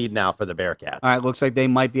 Double-digit lead now for the Bearcats. All right, looks like they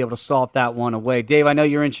might be able to salt that one away. Dave, I know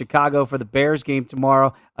you're in Chicago for the Bears game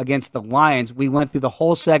tomorrow against the Lions. We went through the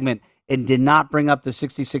whole segment and did not bring up the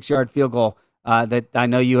 66-yard field goal that I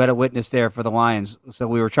know you had a witness there for the Lions. So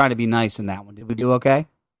we were trying to be nice in that one. Did we do okay?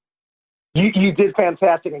 You did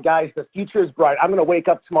fantastic. And, guys, the future is bright. I'm going to wake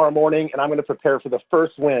up tomorrow morning, and I'm going to prepare for the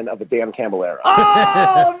first win of the Dan Campbell era.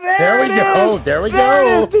 Oh, there we go. There we There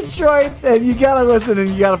go. it is, Detroit. And you got to listen, and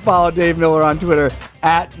you got to follow Dave Miller on Twitter,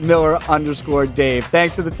 at Miller_Dave.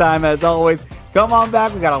 Thanks for the time, as always. Come on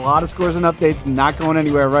back. We got a lot of scores and updates not going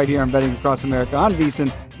anywhere right here on Betting Across America on VSiN,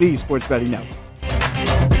 the Sports Betting Network.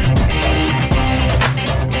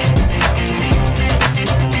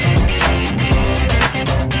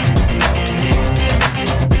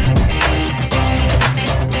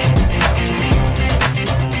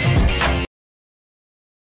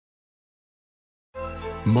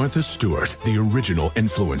 Martha Stewart, the original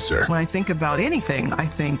influencer. When I think about anything, I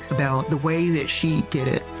think about the way that she did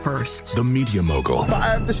it first. The media mogul.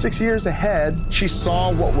 5 to 6 years ahead, she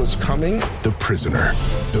saw what was coming. The prisoner.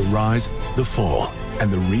 The rise, the fall, and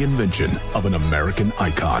the reinvention of an American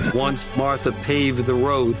icon. Once Martha paved the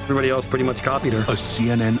road, everybody else pretty much copied her. A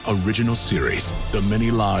CNN original series, The Many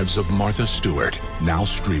Lives of Martha Stewart, now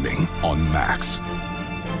streaming on Max.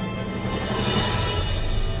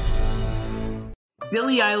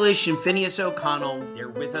 Billie Eilish and Phineas O'Connell, they're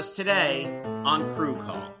with us today on Crew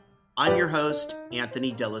Call. I'm your host,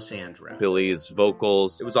 Anthony D'Alessandro. Billie's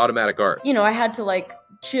vocals, it was automatic art. I had to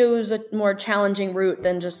choose a more challenging route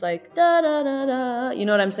than just da da da da. You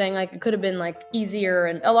know what I'm saying? It could have been easier.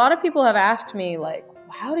 And a lot of people have asked me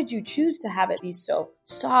how did you choose to have it be so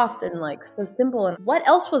soft and like so simple? And what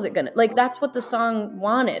else was it gonna, like, that's what the song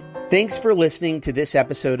wanted. Thanks for listening to this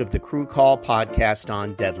episode of the Crew Call podcast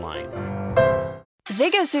on Deadline.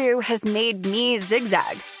 Zigazoo has made me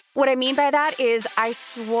zigzag. What I mean by that is I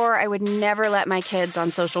swore I would never let my kids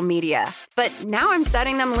on social media, but now I'm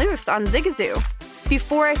setting them loose on Zigazoo.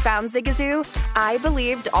 Before I found Zigazoo, I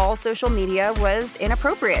believed all social media was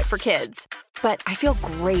inappropriate for kids. But I feel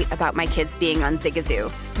great about my kids being on Zigazoo.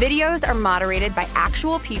 Videos are moderated by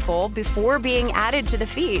actual people before being added to the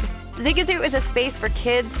feed. Zigazoo is a space for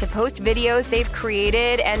kids to post videos they've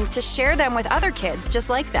created and to share them with other kids just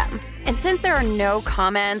like them. And since there are no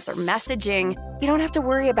comments or messaging, you don't have to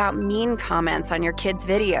worry about mean comments on your kids'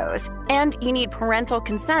 videos. And you need parental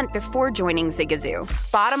consent before joining Zigazoo.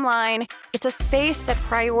 Bottom line, it's a space that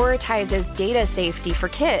prioritizes data safety for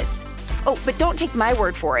kids. Oh, but don't take my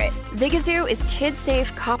word for it. Zigazoo is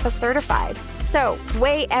KidSafe COPPA certified. So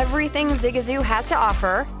weigh everything Zigazoo has to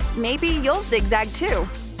offer. Maybe you'll zigzag too.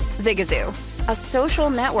 Zigazoo, a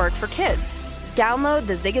social network for kids. Download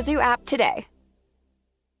the Zigazoo app today.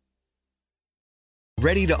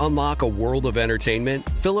 Ready to unlock a world of entertainment?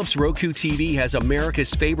 Philips Roku TV has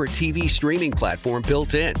America's favorite TV streaming platform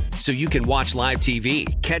built in, so you can watch live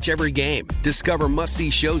TV, catch every game, discover must-see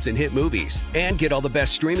shows and hit movies, and get all the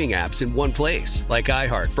best streaming apps in one place, like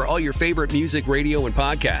iHeart for all your favorite music, radio, and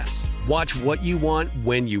podcasts. Watch what you want,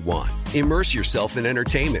 when you want. Immerse yourself in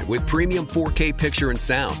entertainment with premium 4K picture and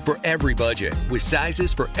sound for every budget, with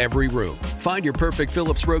sizes for every room. Find your perfect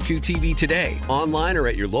Philips Roku TV today, online or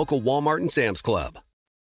at your local Walmart and Sam's Club.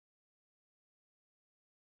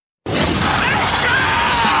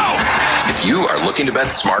 If you are looking to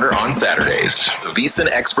bet smarter on Saturdays, the VSiN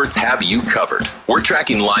experts have you covered. We're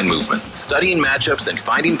tracking line movement, studying matchups, and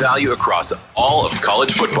finding value across all of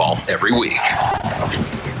college football every week.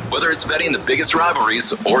 Whether it's betting the biggest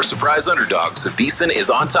rivalries or surprise underdogs, VSiN is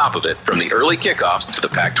on top of it from the early kickoffs to the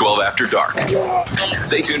Pac-12 after dark.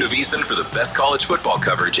 Stay tuned to VSiN for the best college football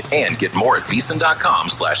coverage and get more at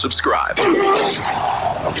VSiN.com/subscribe.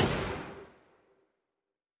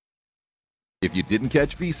 If you didn't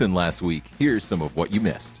catch VSiN last week, here's some of what you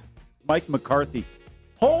missed. Mike McCarthy.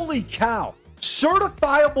 Holy cow.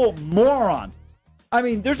 Certifiable moron. I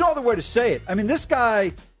mean, there's no other way to say it. I mean, this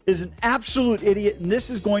guy is an absolute idiot, and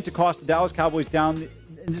this is going to cost the Dallas Cowboys down.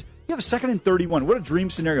 You have a 2nd and 31. What a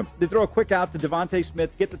dream scenario. They throw a quick out to Devontae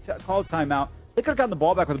Smith, get the call a timeout. They could have gotten the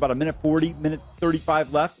ball back with about a minute 40, minute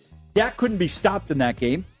 35 left. Dak couldn't be stopped in that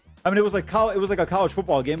game. I mean, it was like a college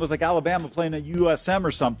football game. It was like Alabama playing at USM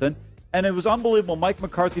or something. And it was unbelievable. Mike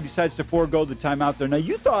McCarthy decides to forego the timeouts there. Now,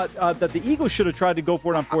 you thought that the Eagles should have tried to go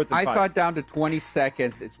for it on 4th and 5. I thought down to 20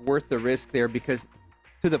 seconds, it's worth the risk there because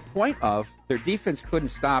to the point of their defense couldn't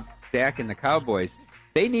stop Dak and the Cowboys.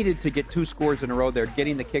 They needed to get 2 scores in a row. They're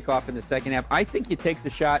getting the kickoff in the second half. I think you take the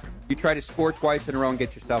shot. You try to score twice in a row and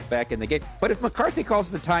get yourself back in the game. But if McCarthy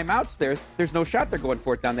calls the timeouts there's no shot they're going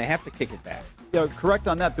 4th down. They have to kick it back. Yeah, correct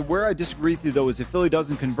on that. Where I disagree with you, though, is if Philly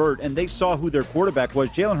doesn't convert, and they saw who their quarterback was.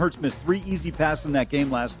 Jalen Hurts missed 3 easy passes in that game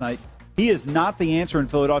last night. He is not the answer in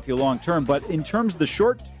Philadelphia long term. But in terms of the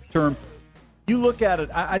short term, you look at it,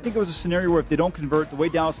 I think it was a scenario where if they don't convert, the way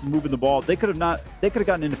Dallas is moving the ball, they could have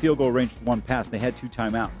gotten into field goal range with 1 pass. They had 2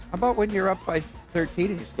 timeouts. How about when you're up by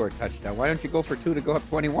 13 and you score a touchdown? Why don't you go for 2 to go up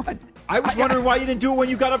 21? I was wondering why you didn't do it when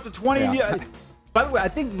you got up to 20. Yeah. By the way, I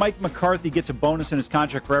think Mike McCarthy gets a bonus in his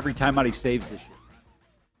contract for every timeout he saves this year.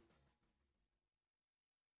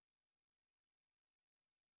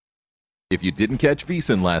 If you didn't catch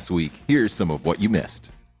VSiN last week, here's some of what you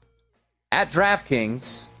missed. At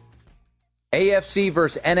DraftKings, AFC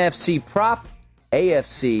versus NFC prop.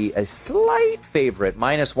 AFC a slight favorite,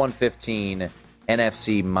 minus 115.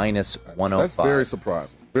 NFC minus 105. That's very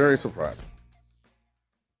surprising. Very surprising.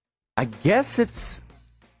 I guess it's.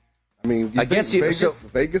 I mean,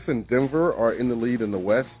 Vegas and Denver are in the lead in the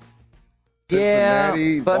West. Cincinnati,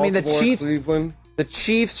 yeah, but I mean the Chiefs. Cleveland. The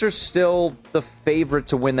Chiefs are still the favorite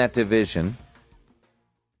to win that division.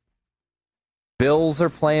 Bills are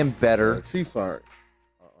playing better. The Chiefs aren't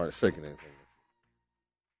shaking anything.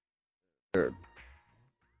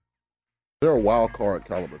 They're a wild card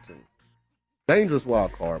caliber team. Dangerous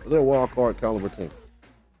wild card, but they're a wild card caliber team.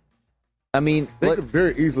 I mean, they could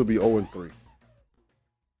very easily be 0-3.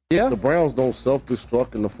 Yeah. The Browns don't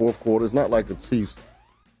self-destruct in the 4th quarter. It's not like the Chiefs.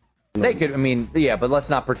 They could, but let's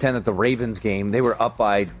not pretend that the Ravens game, they were up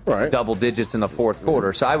by double digits in the 4th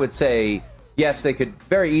quarter. So I would say, yes, they could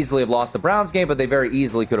very easily have lost the Browns game, but they very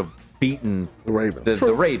easily could have beaten the Ravens.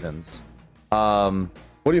 The Ravens. What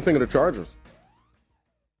do you think of the Chargers?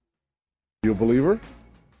 You a believer?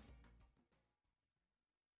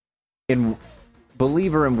 In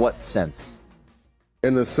Believer in what sense?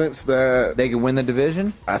 In the sense that they can win the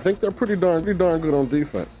division? I think they're pretty darn good on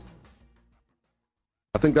defense.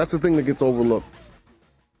 I think that's the thing that gets overlooked.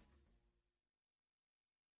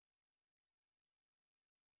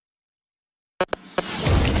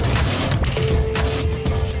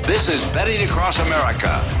 This is Betting Across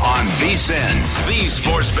America on VSiN, the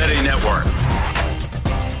Sports Betting Network.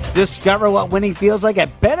 Discover what winning feels like at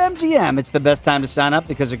BetMGM. It's the best time to sign up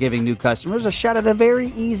because they're giving new customers a shot at a very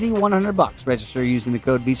easy $100. Register using the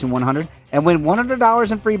code VSiN100 and win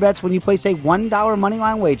 $100 in free bets when you place a $1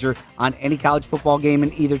 moneyline wager on any college football game,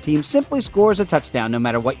 and either team simply scores a touchdown, no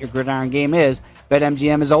matter what your gridiron game is.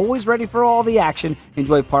 BetMGM is always ready for all the action.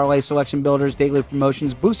 Enjoy parlay selection builders, daily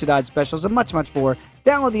promotions, boosted odds specials, and much, much more.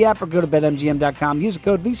 Download the app or go to BetMGM.com. Use the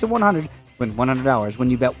code VSiN100. Win $100 when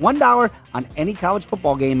you bet $1 on any college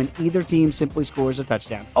football game and either team simply scores a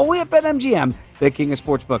touchdown. Only at BetMGM, the king of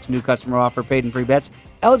sportsbooks. New customer offer, paid and free bets.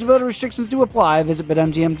 Eligibility restrictions do apply. Visit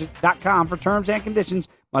BetMGM.com for terms and conditions.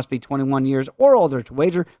 Must be 21 years or older to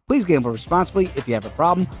wager. Please gamble responsibly. If you have a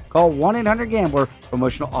problem, call 1-800-GAMBLER.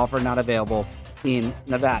 Promotional offer not available in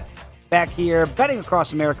Nevada. Back here, Betting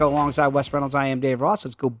Across America alongside Wes Reynolds. I am Dave Ross.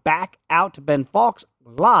 Let's go back out to Ben Fawkes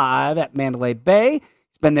live at Mandalay Bay.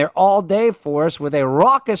 Been there all day for us with a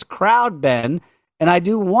raucous crowd, Ben. And I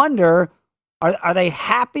do wonder, are they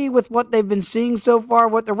happy with what they've been seeing so far,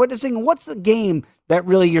 what they're witnessing? What's the game that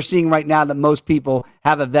really you're seeing right now that most people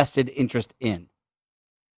have a vested interest in?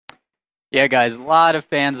 Yeah, guys, a lot of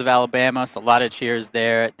fans of Alabama, so a lot of cheers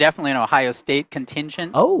there. Definitely an Ohio State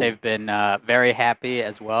contingent. Oh. They've been very happy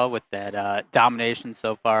as well with that domination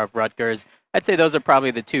so far of Rutgers. I'd say those are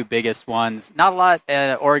probably the two biggest ones. Not a lot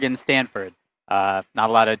at Oregon-Stanford. Not a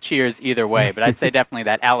lot of cheers either way, but I'd say definitely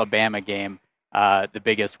that Alabama game, the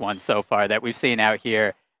biggest one so far that we've seen out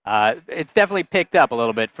here. It's definitely picked up a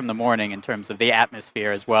little bit from the morning in terms of the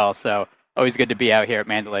atmosphere as well, so always good to be out here at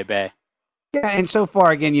Mandalay Bay. Yeah, and so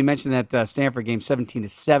far, again, you mentioned that Stanford game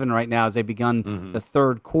 17-7 right now as they begun the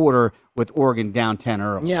third quarter with Oregon down 10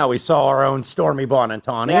 early. Yeah, we saw our own Stormy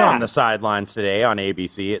Buonantony on the sidelines today on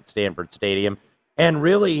ABC at Stanford Stadium. And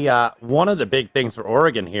really, one of the big things for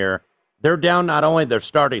Oregon here, they're down not only their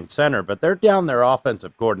starting center, but they're down their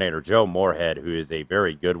offensive coordinator, Joe Moorhead, who is a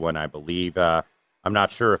very good one, I believe. I'm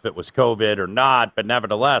not sure if it was COVID or not, but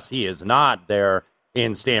nevertheless, he is not there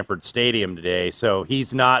in Stanford Stadium today. So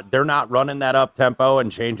they're not running that up tempo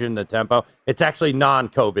and changing the tempo. It's actually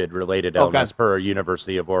non-COVID related elements per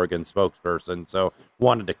University of Oregon spokesperson. So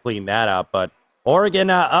wanted to clean that up. But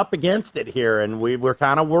Oregon up against it here, and we were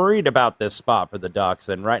kind of worried about this spot for the Ducks.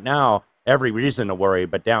 And right now, every reason to worry,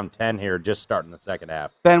 but down 10 here, just starting the second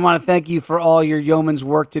half. Ben, I want to thank you for all your yeoman's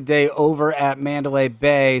work today over at Mandalay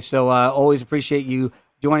Bay. So always appreciate you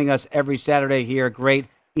joining us every Saturday here. Great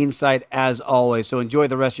insight as always. So enjoy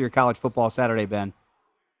the rest of your college football Saturday, Ben.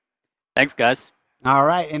 Thanks, guys. All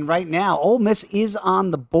right, and right now, Ole Miss is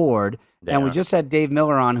on the board, and we just had Dave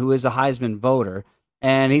Miller on, who is a Heisman voter,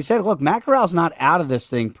 and he said, look, Matt Corral's not out of this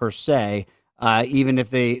thing per se, even if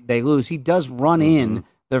they lose. He does run in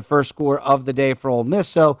their first score of the day for Ole Miss.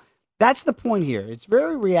 So that's the point here. It's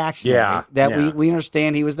very reactionary we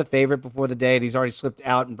understand he was the favorite before the day, and he's already slipped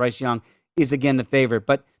out, and Bryce Young is again the favorite.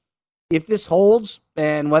 But if this holds,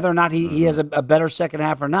 and whether or not he has a better second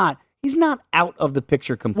half or not, he's not out of the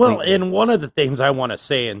picture completely. Well, and one of the things I want to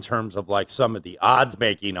say in terms of like some of the odds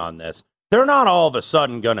making on this, they're not all of a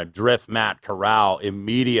sudden going to drift Matt Corral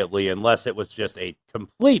immediately unless it was just a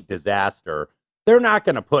complete disaster. They're not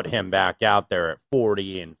going to put him back out there at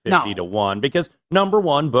 40 and 50 to 1 because, number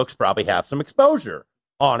one, books probably have some exposure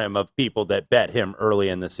on him of people that bet him early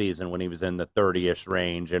in the season when he was in the 30-ish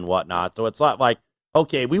range and whatnot. So it's not like,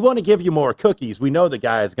 okay, we want to give you more cookies. We know the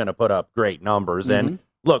guy is going to put up great numbers. And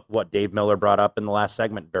look, what Dave Miller brought up in the last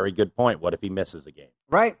segment, very good point. What if he misses a game?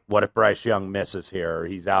 Right. What if Bryce Young misses here or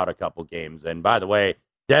he's out a couple games? And by the way,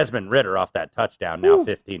 Desmond Ridder off that touchdown, now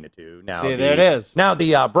 15-2. Now there it is. Now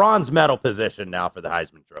the bronze medal position now for the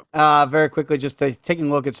Heisman Trophy. Very quickly, just taking a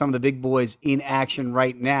look at some of the big boys in action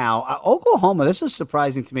right now. Oklahoma, this is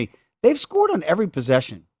surprising to me. They've scored on every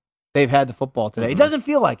possession they've had the football today. It doesn't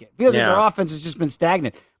feel like it. It feels like their offense has just been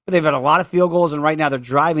stagnant. But they've had a lot of field goals, and right now they're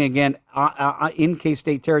driving again in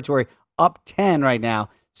K-State territory, up 10 right now,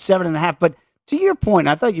 7.5. But to your point,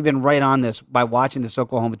 I thought you've been right on this by watching this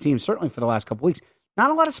Oklahoma team, certainly for the last couple weeks. Not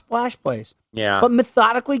a lot of splash plays, but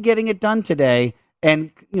methodically getting it done today and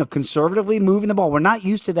conservatively moving the ball. We're not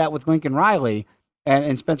used to that with Lincoln Riley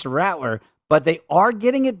and Spencer Rattler, but they are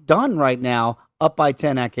getting it done right now, up by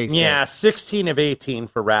 10 at K-State. Yeah, 16 of 18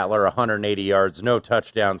 for Rattler, 180 yards, no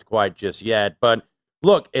touchdowns quite just yet. But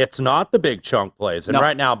look, it's not the big chunk plays. And No.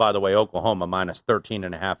 right now, by the way, Oklahoma minus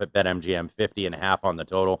 13.5 at BetMGM, 50.5 on the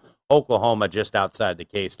total. Oklahoma just outside the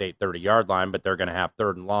K-State 30-yard line, but they're going to have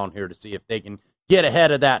 3rd and long here to see if they can get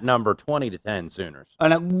ahead of that number, 20-10 Sooners.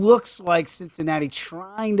 And it looks like Cincinnati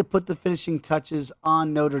trying to put the finishing touches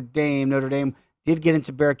on Notre Dame. Notre Dame did get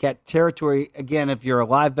into Bearcat territory. Again, if you're a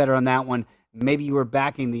live better on that one, maybe you were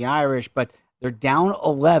backing the Irish, but they're down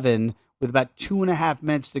 11 with about 2.5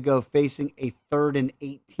 minutes to go, facing a 3rd and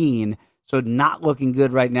 18. So not looking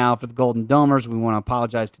good right now for the Golden Domers. We want to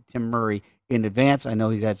apologize to Tim Murray in advance. I know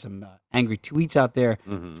he's had some angry tweets out there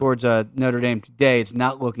towards Notre Dame today. It's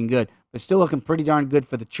not looking good, but still looking pretty darn good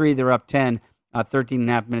for the Tree. They're up 10,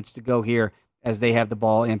 13.5 minutes to go here as they have the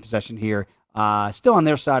ball in possession here, still on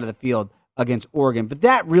their side of the field against Oregon. But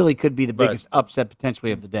that really could be the biggest upset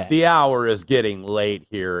potentially of the day. The hour is getting late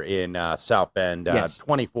here in South Bend. Yes.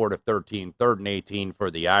 24-13, 3rd and 18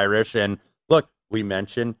 for the Irish. And look, we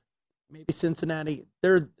mentioned maybe Cincinnati,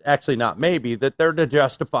 they're actually not maybe, that they're the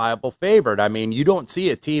justifiable favorite. I mean, you don't see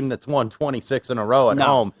a team that's won 26 in a row at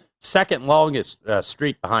home. Second longest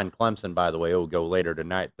streak behind Clemson, by the way. It will go later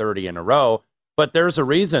tonight, 30 in a row. But there's a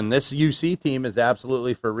reason. This UC team is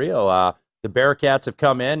absolutely for real. The Bearcats have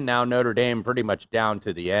come in. Now Notre Dame pretty much down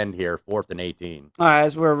to the end here, 4th and 18. All right,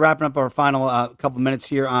 as we're wrapping up our final couple minutes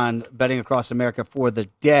here on Betting Across America for the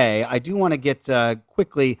day, I do want to get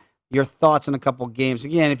quickly your thoughts on a couple games.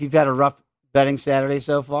 Again, if you've had a rough betting Saturday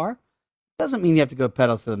so far, doesn't mean you have to go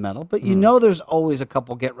pedal to the metal, but you know there's always a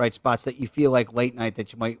couple get-right spots that you feel like late night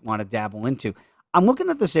that you might want to dabble into. I'm looking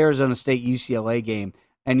at this Arizona State-UCLA game,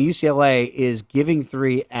 and UCLA is giving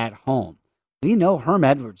 3 at home. We know Herm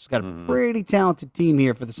Edwards has got a pretty talented team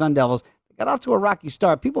here for the Sun Devils. They got off to a rocky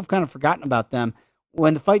start. People have kind of forgotten about them.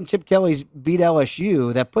 When the Fighting Chip Kellys beat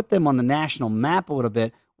LSU, that put them on the national map a little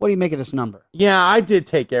bit. What do you make of this number? Yeah, I did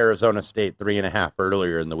take Arizona State 3.5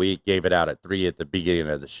 earlier in the week, gave it out at 3 at the beginning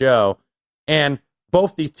of the show. And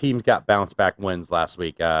both these teams got bounce-back wins last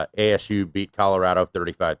week. ASU beat Colorado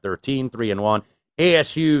 35-13, 3-1.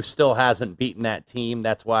 ASU still hasn't beaten that team.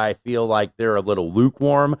 That's why I feel like they're a little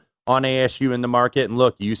lukewarm on ASU in the market. And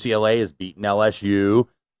look, UCLA has beaten LSU,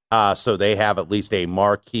 so they have at least a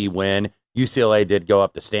marquee win. UCLA did go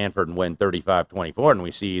up to Stanford and win 35-24, and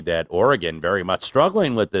we see that Oregon very much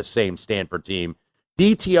struggling with this same Stanford team.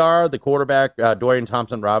 DTR, the quarterback, Dorian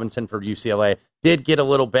Thompson-Robinson for UCLA, did get a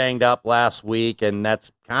little banged up last week, and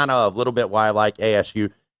that's kind of a little bit why I like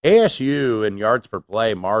ASU. ASU in yards per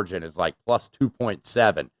play margin is like plus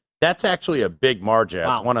 2.7. That's actually a big margin.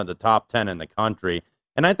 It's one of the top 10 in the country.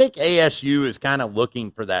 And I think ASU is kind of looking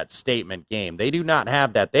for that statement game. They do not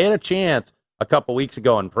have that. They had a chance a couple weeks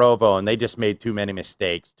ago in Provo, and they just made too many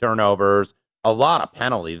mistakes, turnovers, a lot of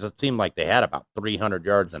penalties. It seemed like they had about 300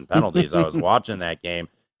 yards in penalties. I was watching that game,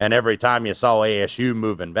 and every time you saw ASU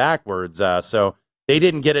moving backwards. So they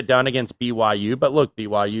didn't get it done against BYU. But look,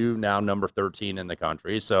 BYU now number 13 in the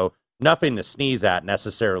country, so nothing to sneeze at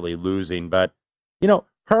necessarily losing. But, you know,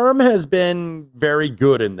 Herm has been very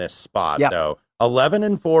good in this spot, though.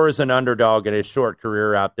 11-4 as an underdog in his short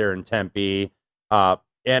career out there in Tempe.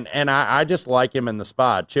 And I just like him in the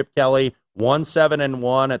spot. Chip Kelly,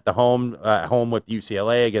 1-7-1 at the home with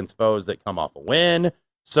UCLA against foes that come off a win.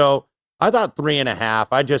 So I thought 3.5.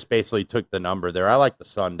 I just basically took the number there. I like the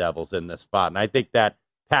Sun Devils in this spot, and I think that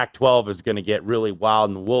Pac-12 is going to get really wild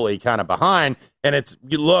and woolly kind of behind. And it's,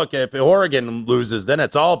 you look, if Oregon loses, then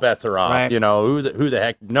it's all bets are off. Right. You know, who the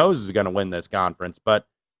heck knows who's going to win this conference? But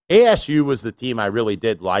ASU was the team I really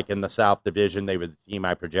did like in the South Division. They were the team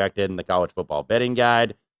I projected in the college football betting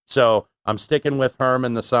guide. So I'm sticking with Herm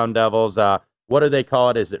and the Sun Devils. What do they call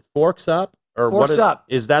it? Is it Forks Up? Or Forks Up.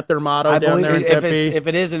 Is that their motto down there in Tempe? If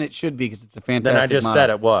it isn't, it should be because it's a fantastic Then I just motto. said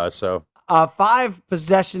it was. So 5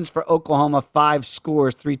 possessions for Oklahoma, 5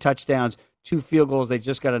 scores, 3 touchdowns, 2 field goals. They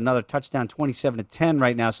just got another touchdown, 27-10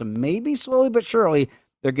 right now. So maybe slowly but surely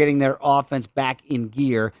they're getting their offense back in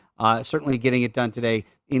gear. Certainly getting it done today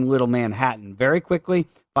in Little Manhattan. Very quickly,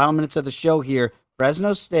 final minutes of the show here.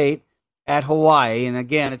 Fresno State at Hawaii. And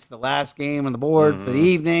again, it's the last game on the board for the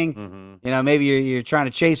evening. You know, maybe you're trying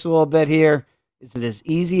to chase a little bit here. Is it as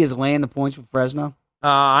easy as laying the points with Fresno?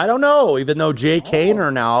 I don't know, even though Jay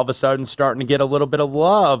Kaner now all of a sudden starting to get a little bit of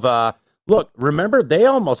love. Look, remember, they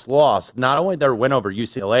almost lost not only their win over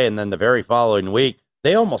UCLA, and then the very following week,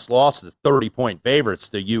 they almost lost as 30-point favorites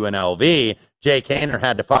to UNLV. Jay Kaner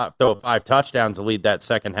had to throw 5 touchdowns to lead that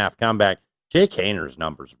second-half comeback. Jay Kaner's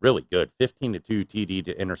numbers really good, 15-2 TD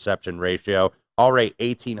to interception ratio, already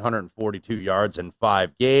 1,842 yards in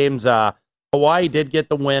 5 games. Hawaii did get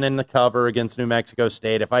the win in the cover against New Mexico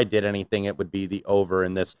State. If I did anything, it would be the over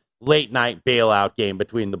in this late night bailout game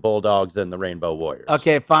between the Bulldogs and the Rainbow Warriors.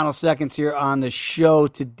 Okay, final seconds here on the show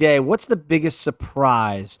today. What's the biggest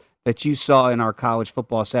surprise that you saw in our college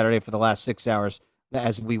football Saturday for the last 6 hours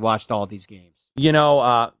as we watched all these games?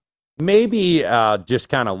 Maybe just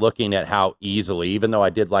kind of looking at how easily, even though I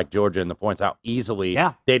did like Georgia in the points, how easily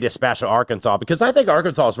they dispatched Arkansas, because I think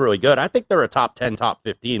Arkansas is really good. I think they're a top 10, top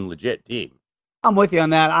 15 legit team. I'm with you on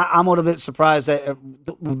that. I'm a little bit surprised at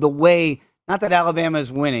the way, not that Alabama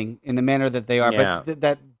is winning in the manner that they are, but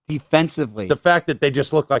that defensively. The fact that they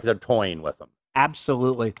just look like they're toying with them.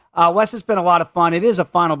 Absolutely. Wes, it's been a lot of fun. It is a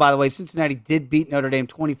final, by the way. Cincinnati did beat Notre Dame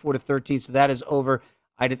 24-13, so that is over.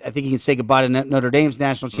 I think you can say goodbye to Notre Dame's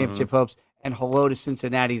national championship hopes and hello to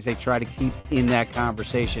Cincinnati as they try to keep in that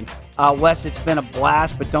conversation. Wes, it's been a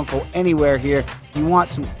blast, but don't go anywhere here. You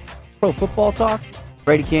want some pro football talk?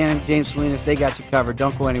 Brady Cannon, James Salinas, they got you covered.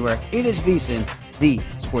 Don't go anywhere. It is VSiN, the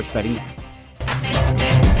Sports Betting Network.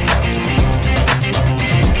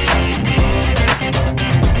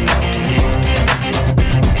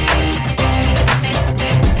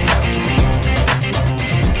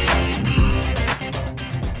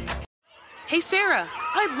 Hey Sarah,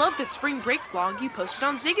 I love that spring break vlog you posted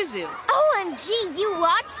on Zigazoo. OMG, you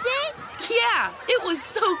watched it? Yeah, it was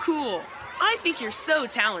so cool. I think you're so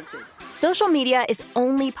talented. Social media is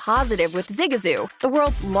only positive with Zigazoo, the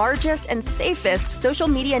world's largest and safest social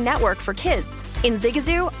media network for kids. In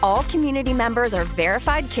Zigazoo, all community members are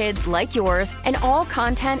verified kids like yours, and all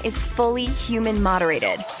content is fully human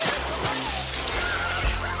moderated.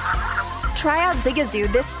 Try out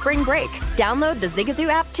Zigazoo this spring break. Download the Zigazoo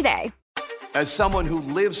app today. As someone who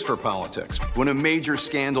lives for politics, when a major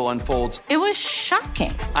scandal unfolds, it was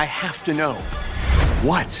shocking. I have to know,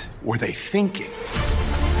 what were they thinking?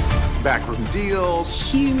 Backroom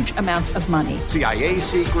deals, huge amounts of money, CIA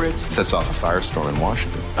secrets, sets off a firestorm in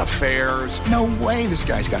Washington, affairs. No way this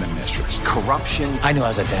guy's got a mistress. Corruption. I knew I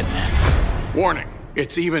was a dead man. Warning,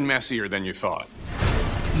 it's even messier than you thought.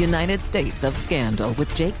 United States of Scandal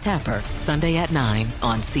with Jake Tapper, Sunday at 9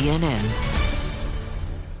 on CNN.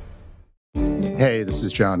 Hey, this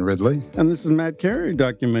is John Ridley. And this is Matt Carey,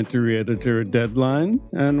 documentary editor at Deadline.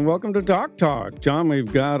 And welcome to Doc Talk. John,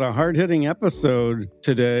 we've got a hard-hitting episode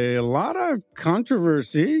today. A lot of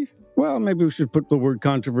controversy. Well, maybe we should put the word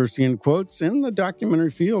controversy in quotes in the documentary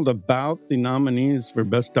field about the nominees for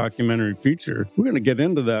Best Documentary Feature. We're going to get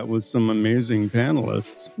into that with some amazing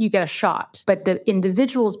panelists. You get a shot, but the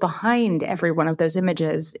individuals behind every one of those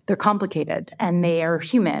images, they're complicated and they are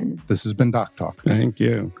human. This has been Doc Talk. Thank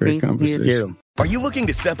you. Great conversation. Thank you. Are you looking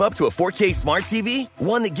to step up to a 4K smart TV?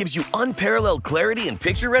 One that gives you unparalleled clarity and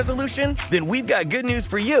picture resolution? Then we've got good news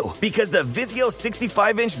for you, because the Vizio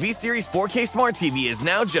 65-inch V-Series 4K smart TV is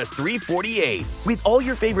now just $348. With all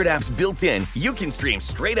your favorite apps built in, you can stream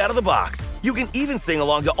straight out of the box. You can even sing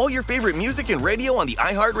along to all your favorite music and radio on the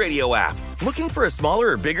iHeartRadio app. Looking for a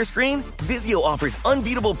smaller or bigger screen? Vizio offers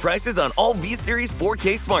unbeatable prices on all V-Series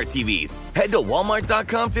 4K smart TVs. Head to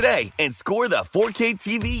Walmart.com today and score the 4K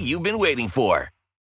TV you've been waiting for.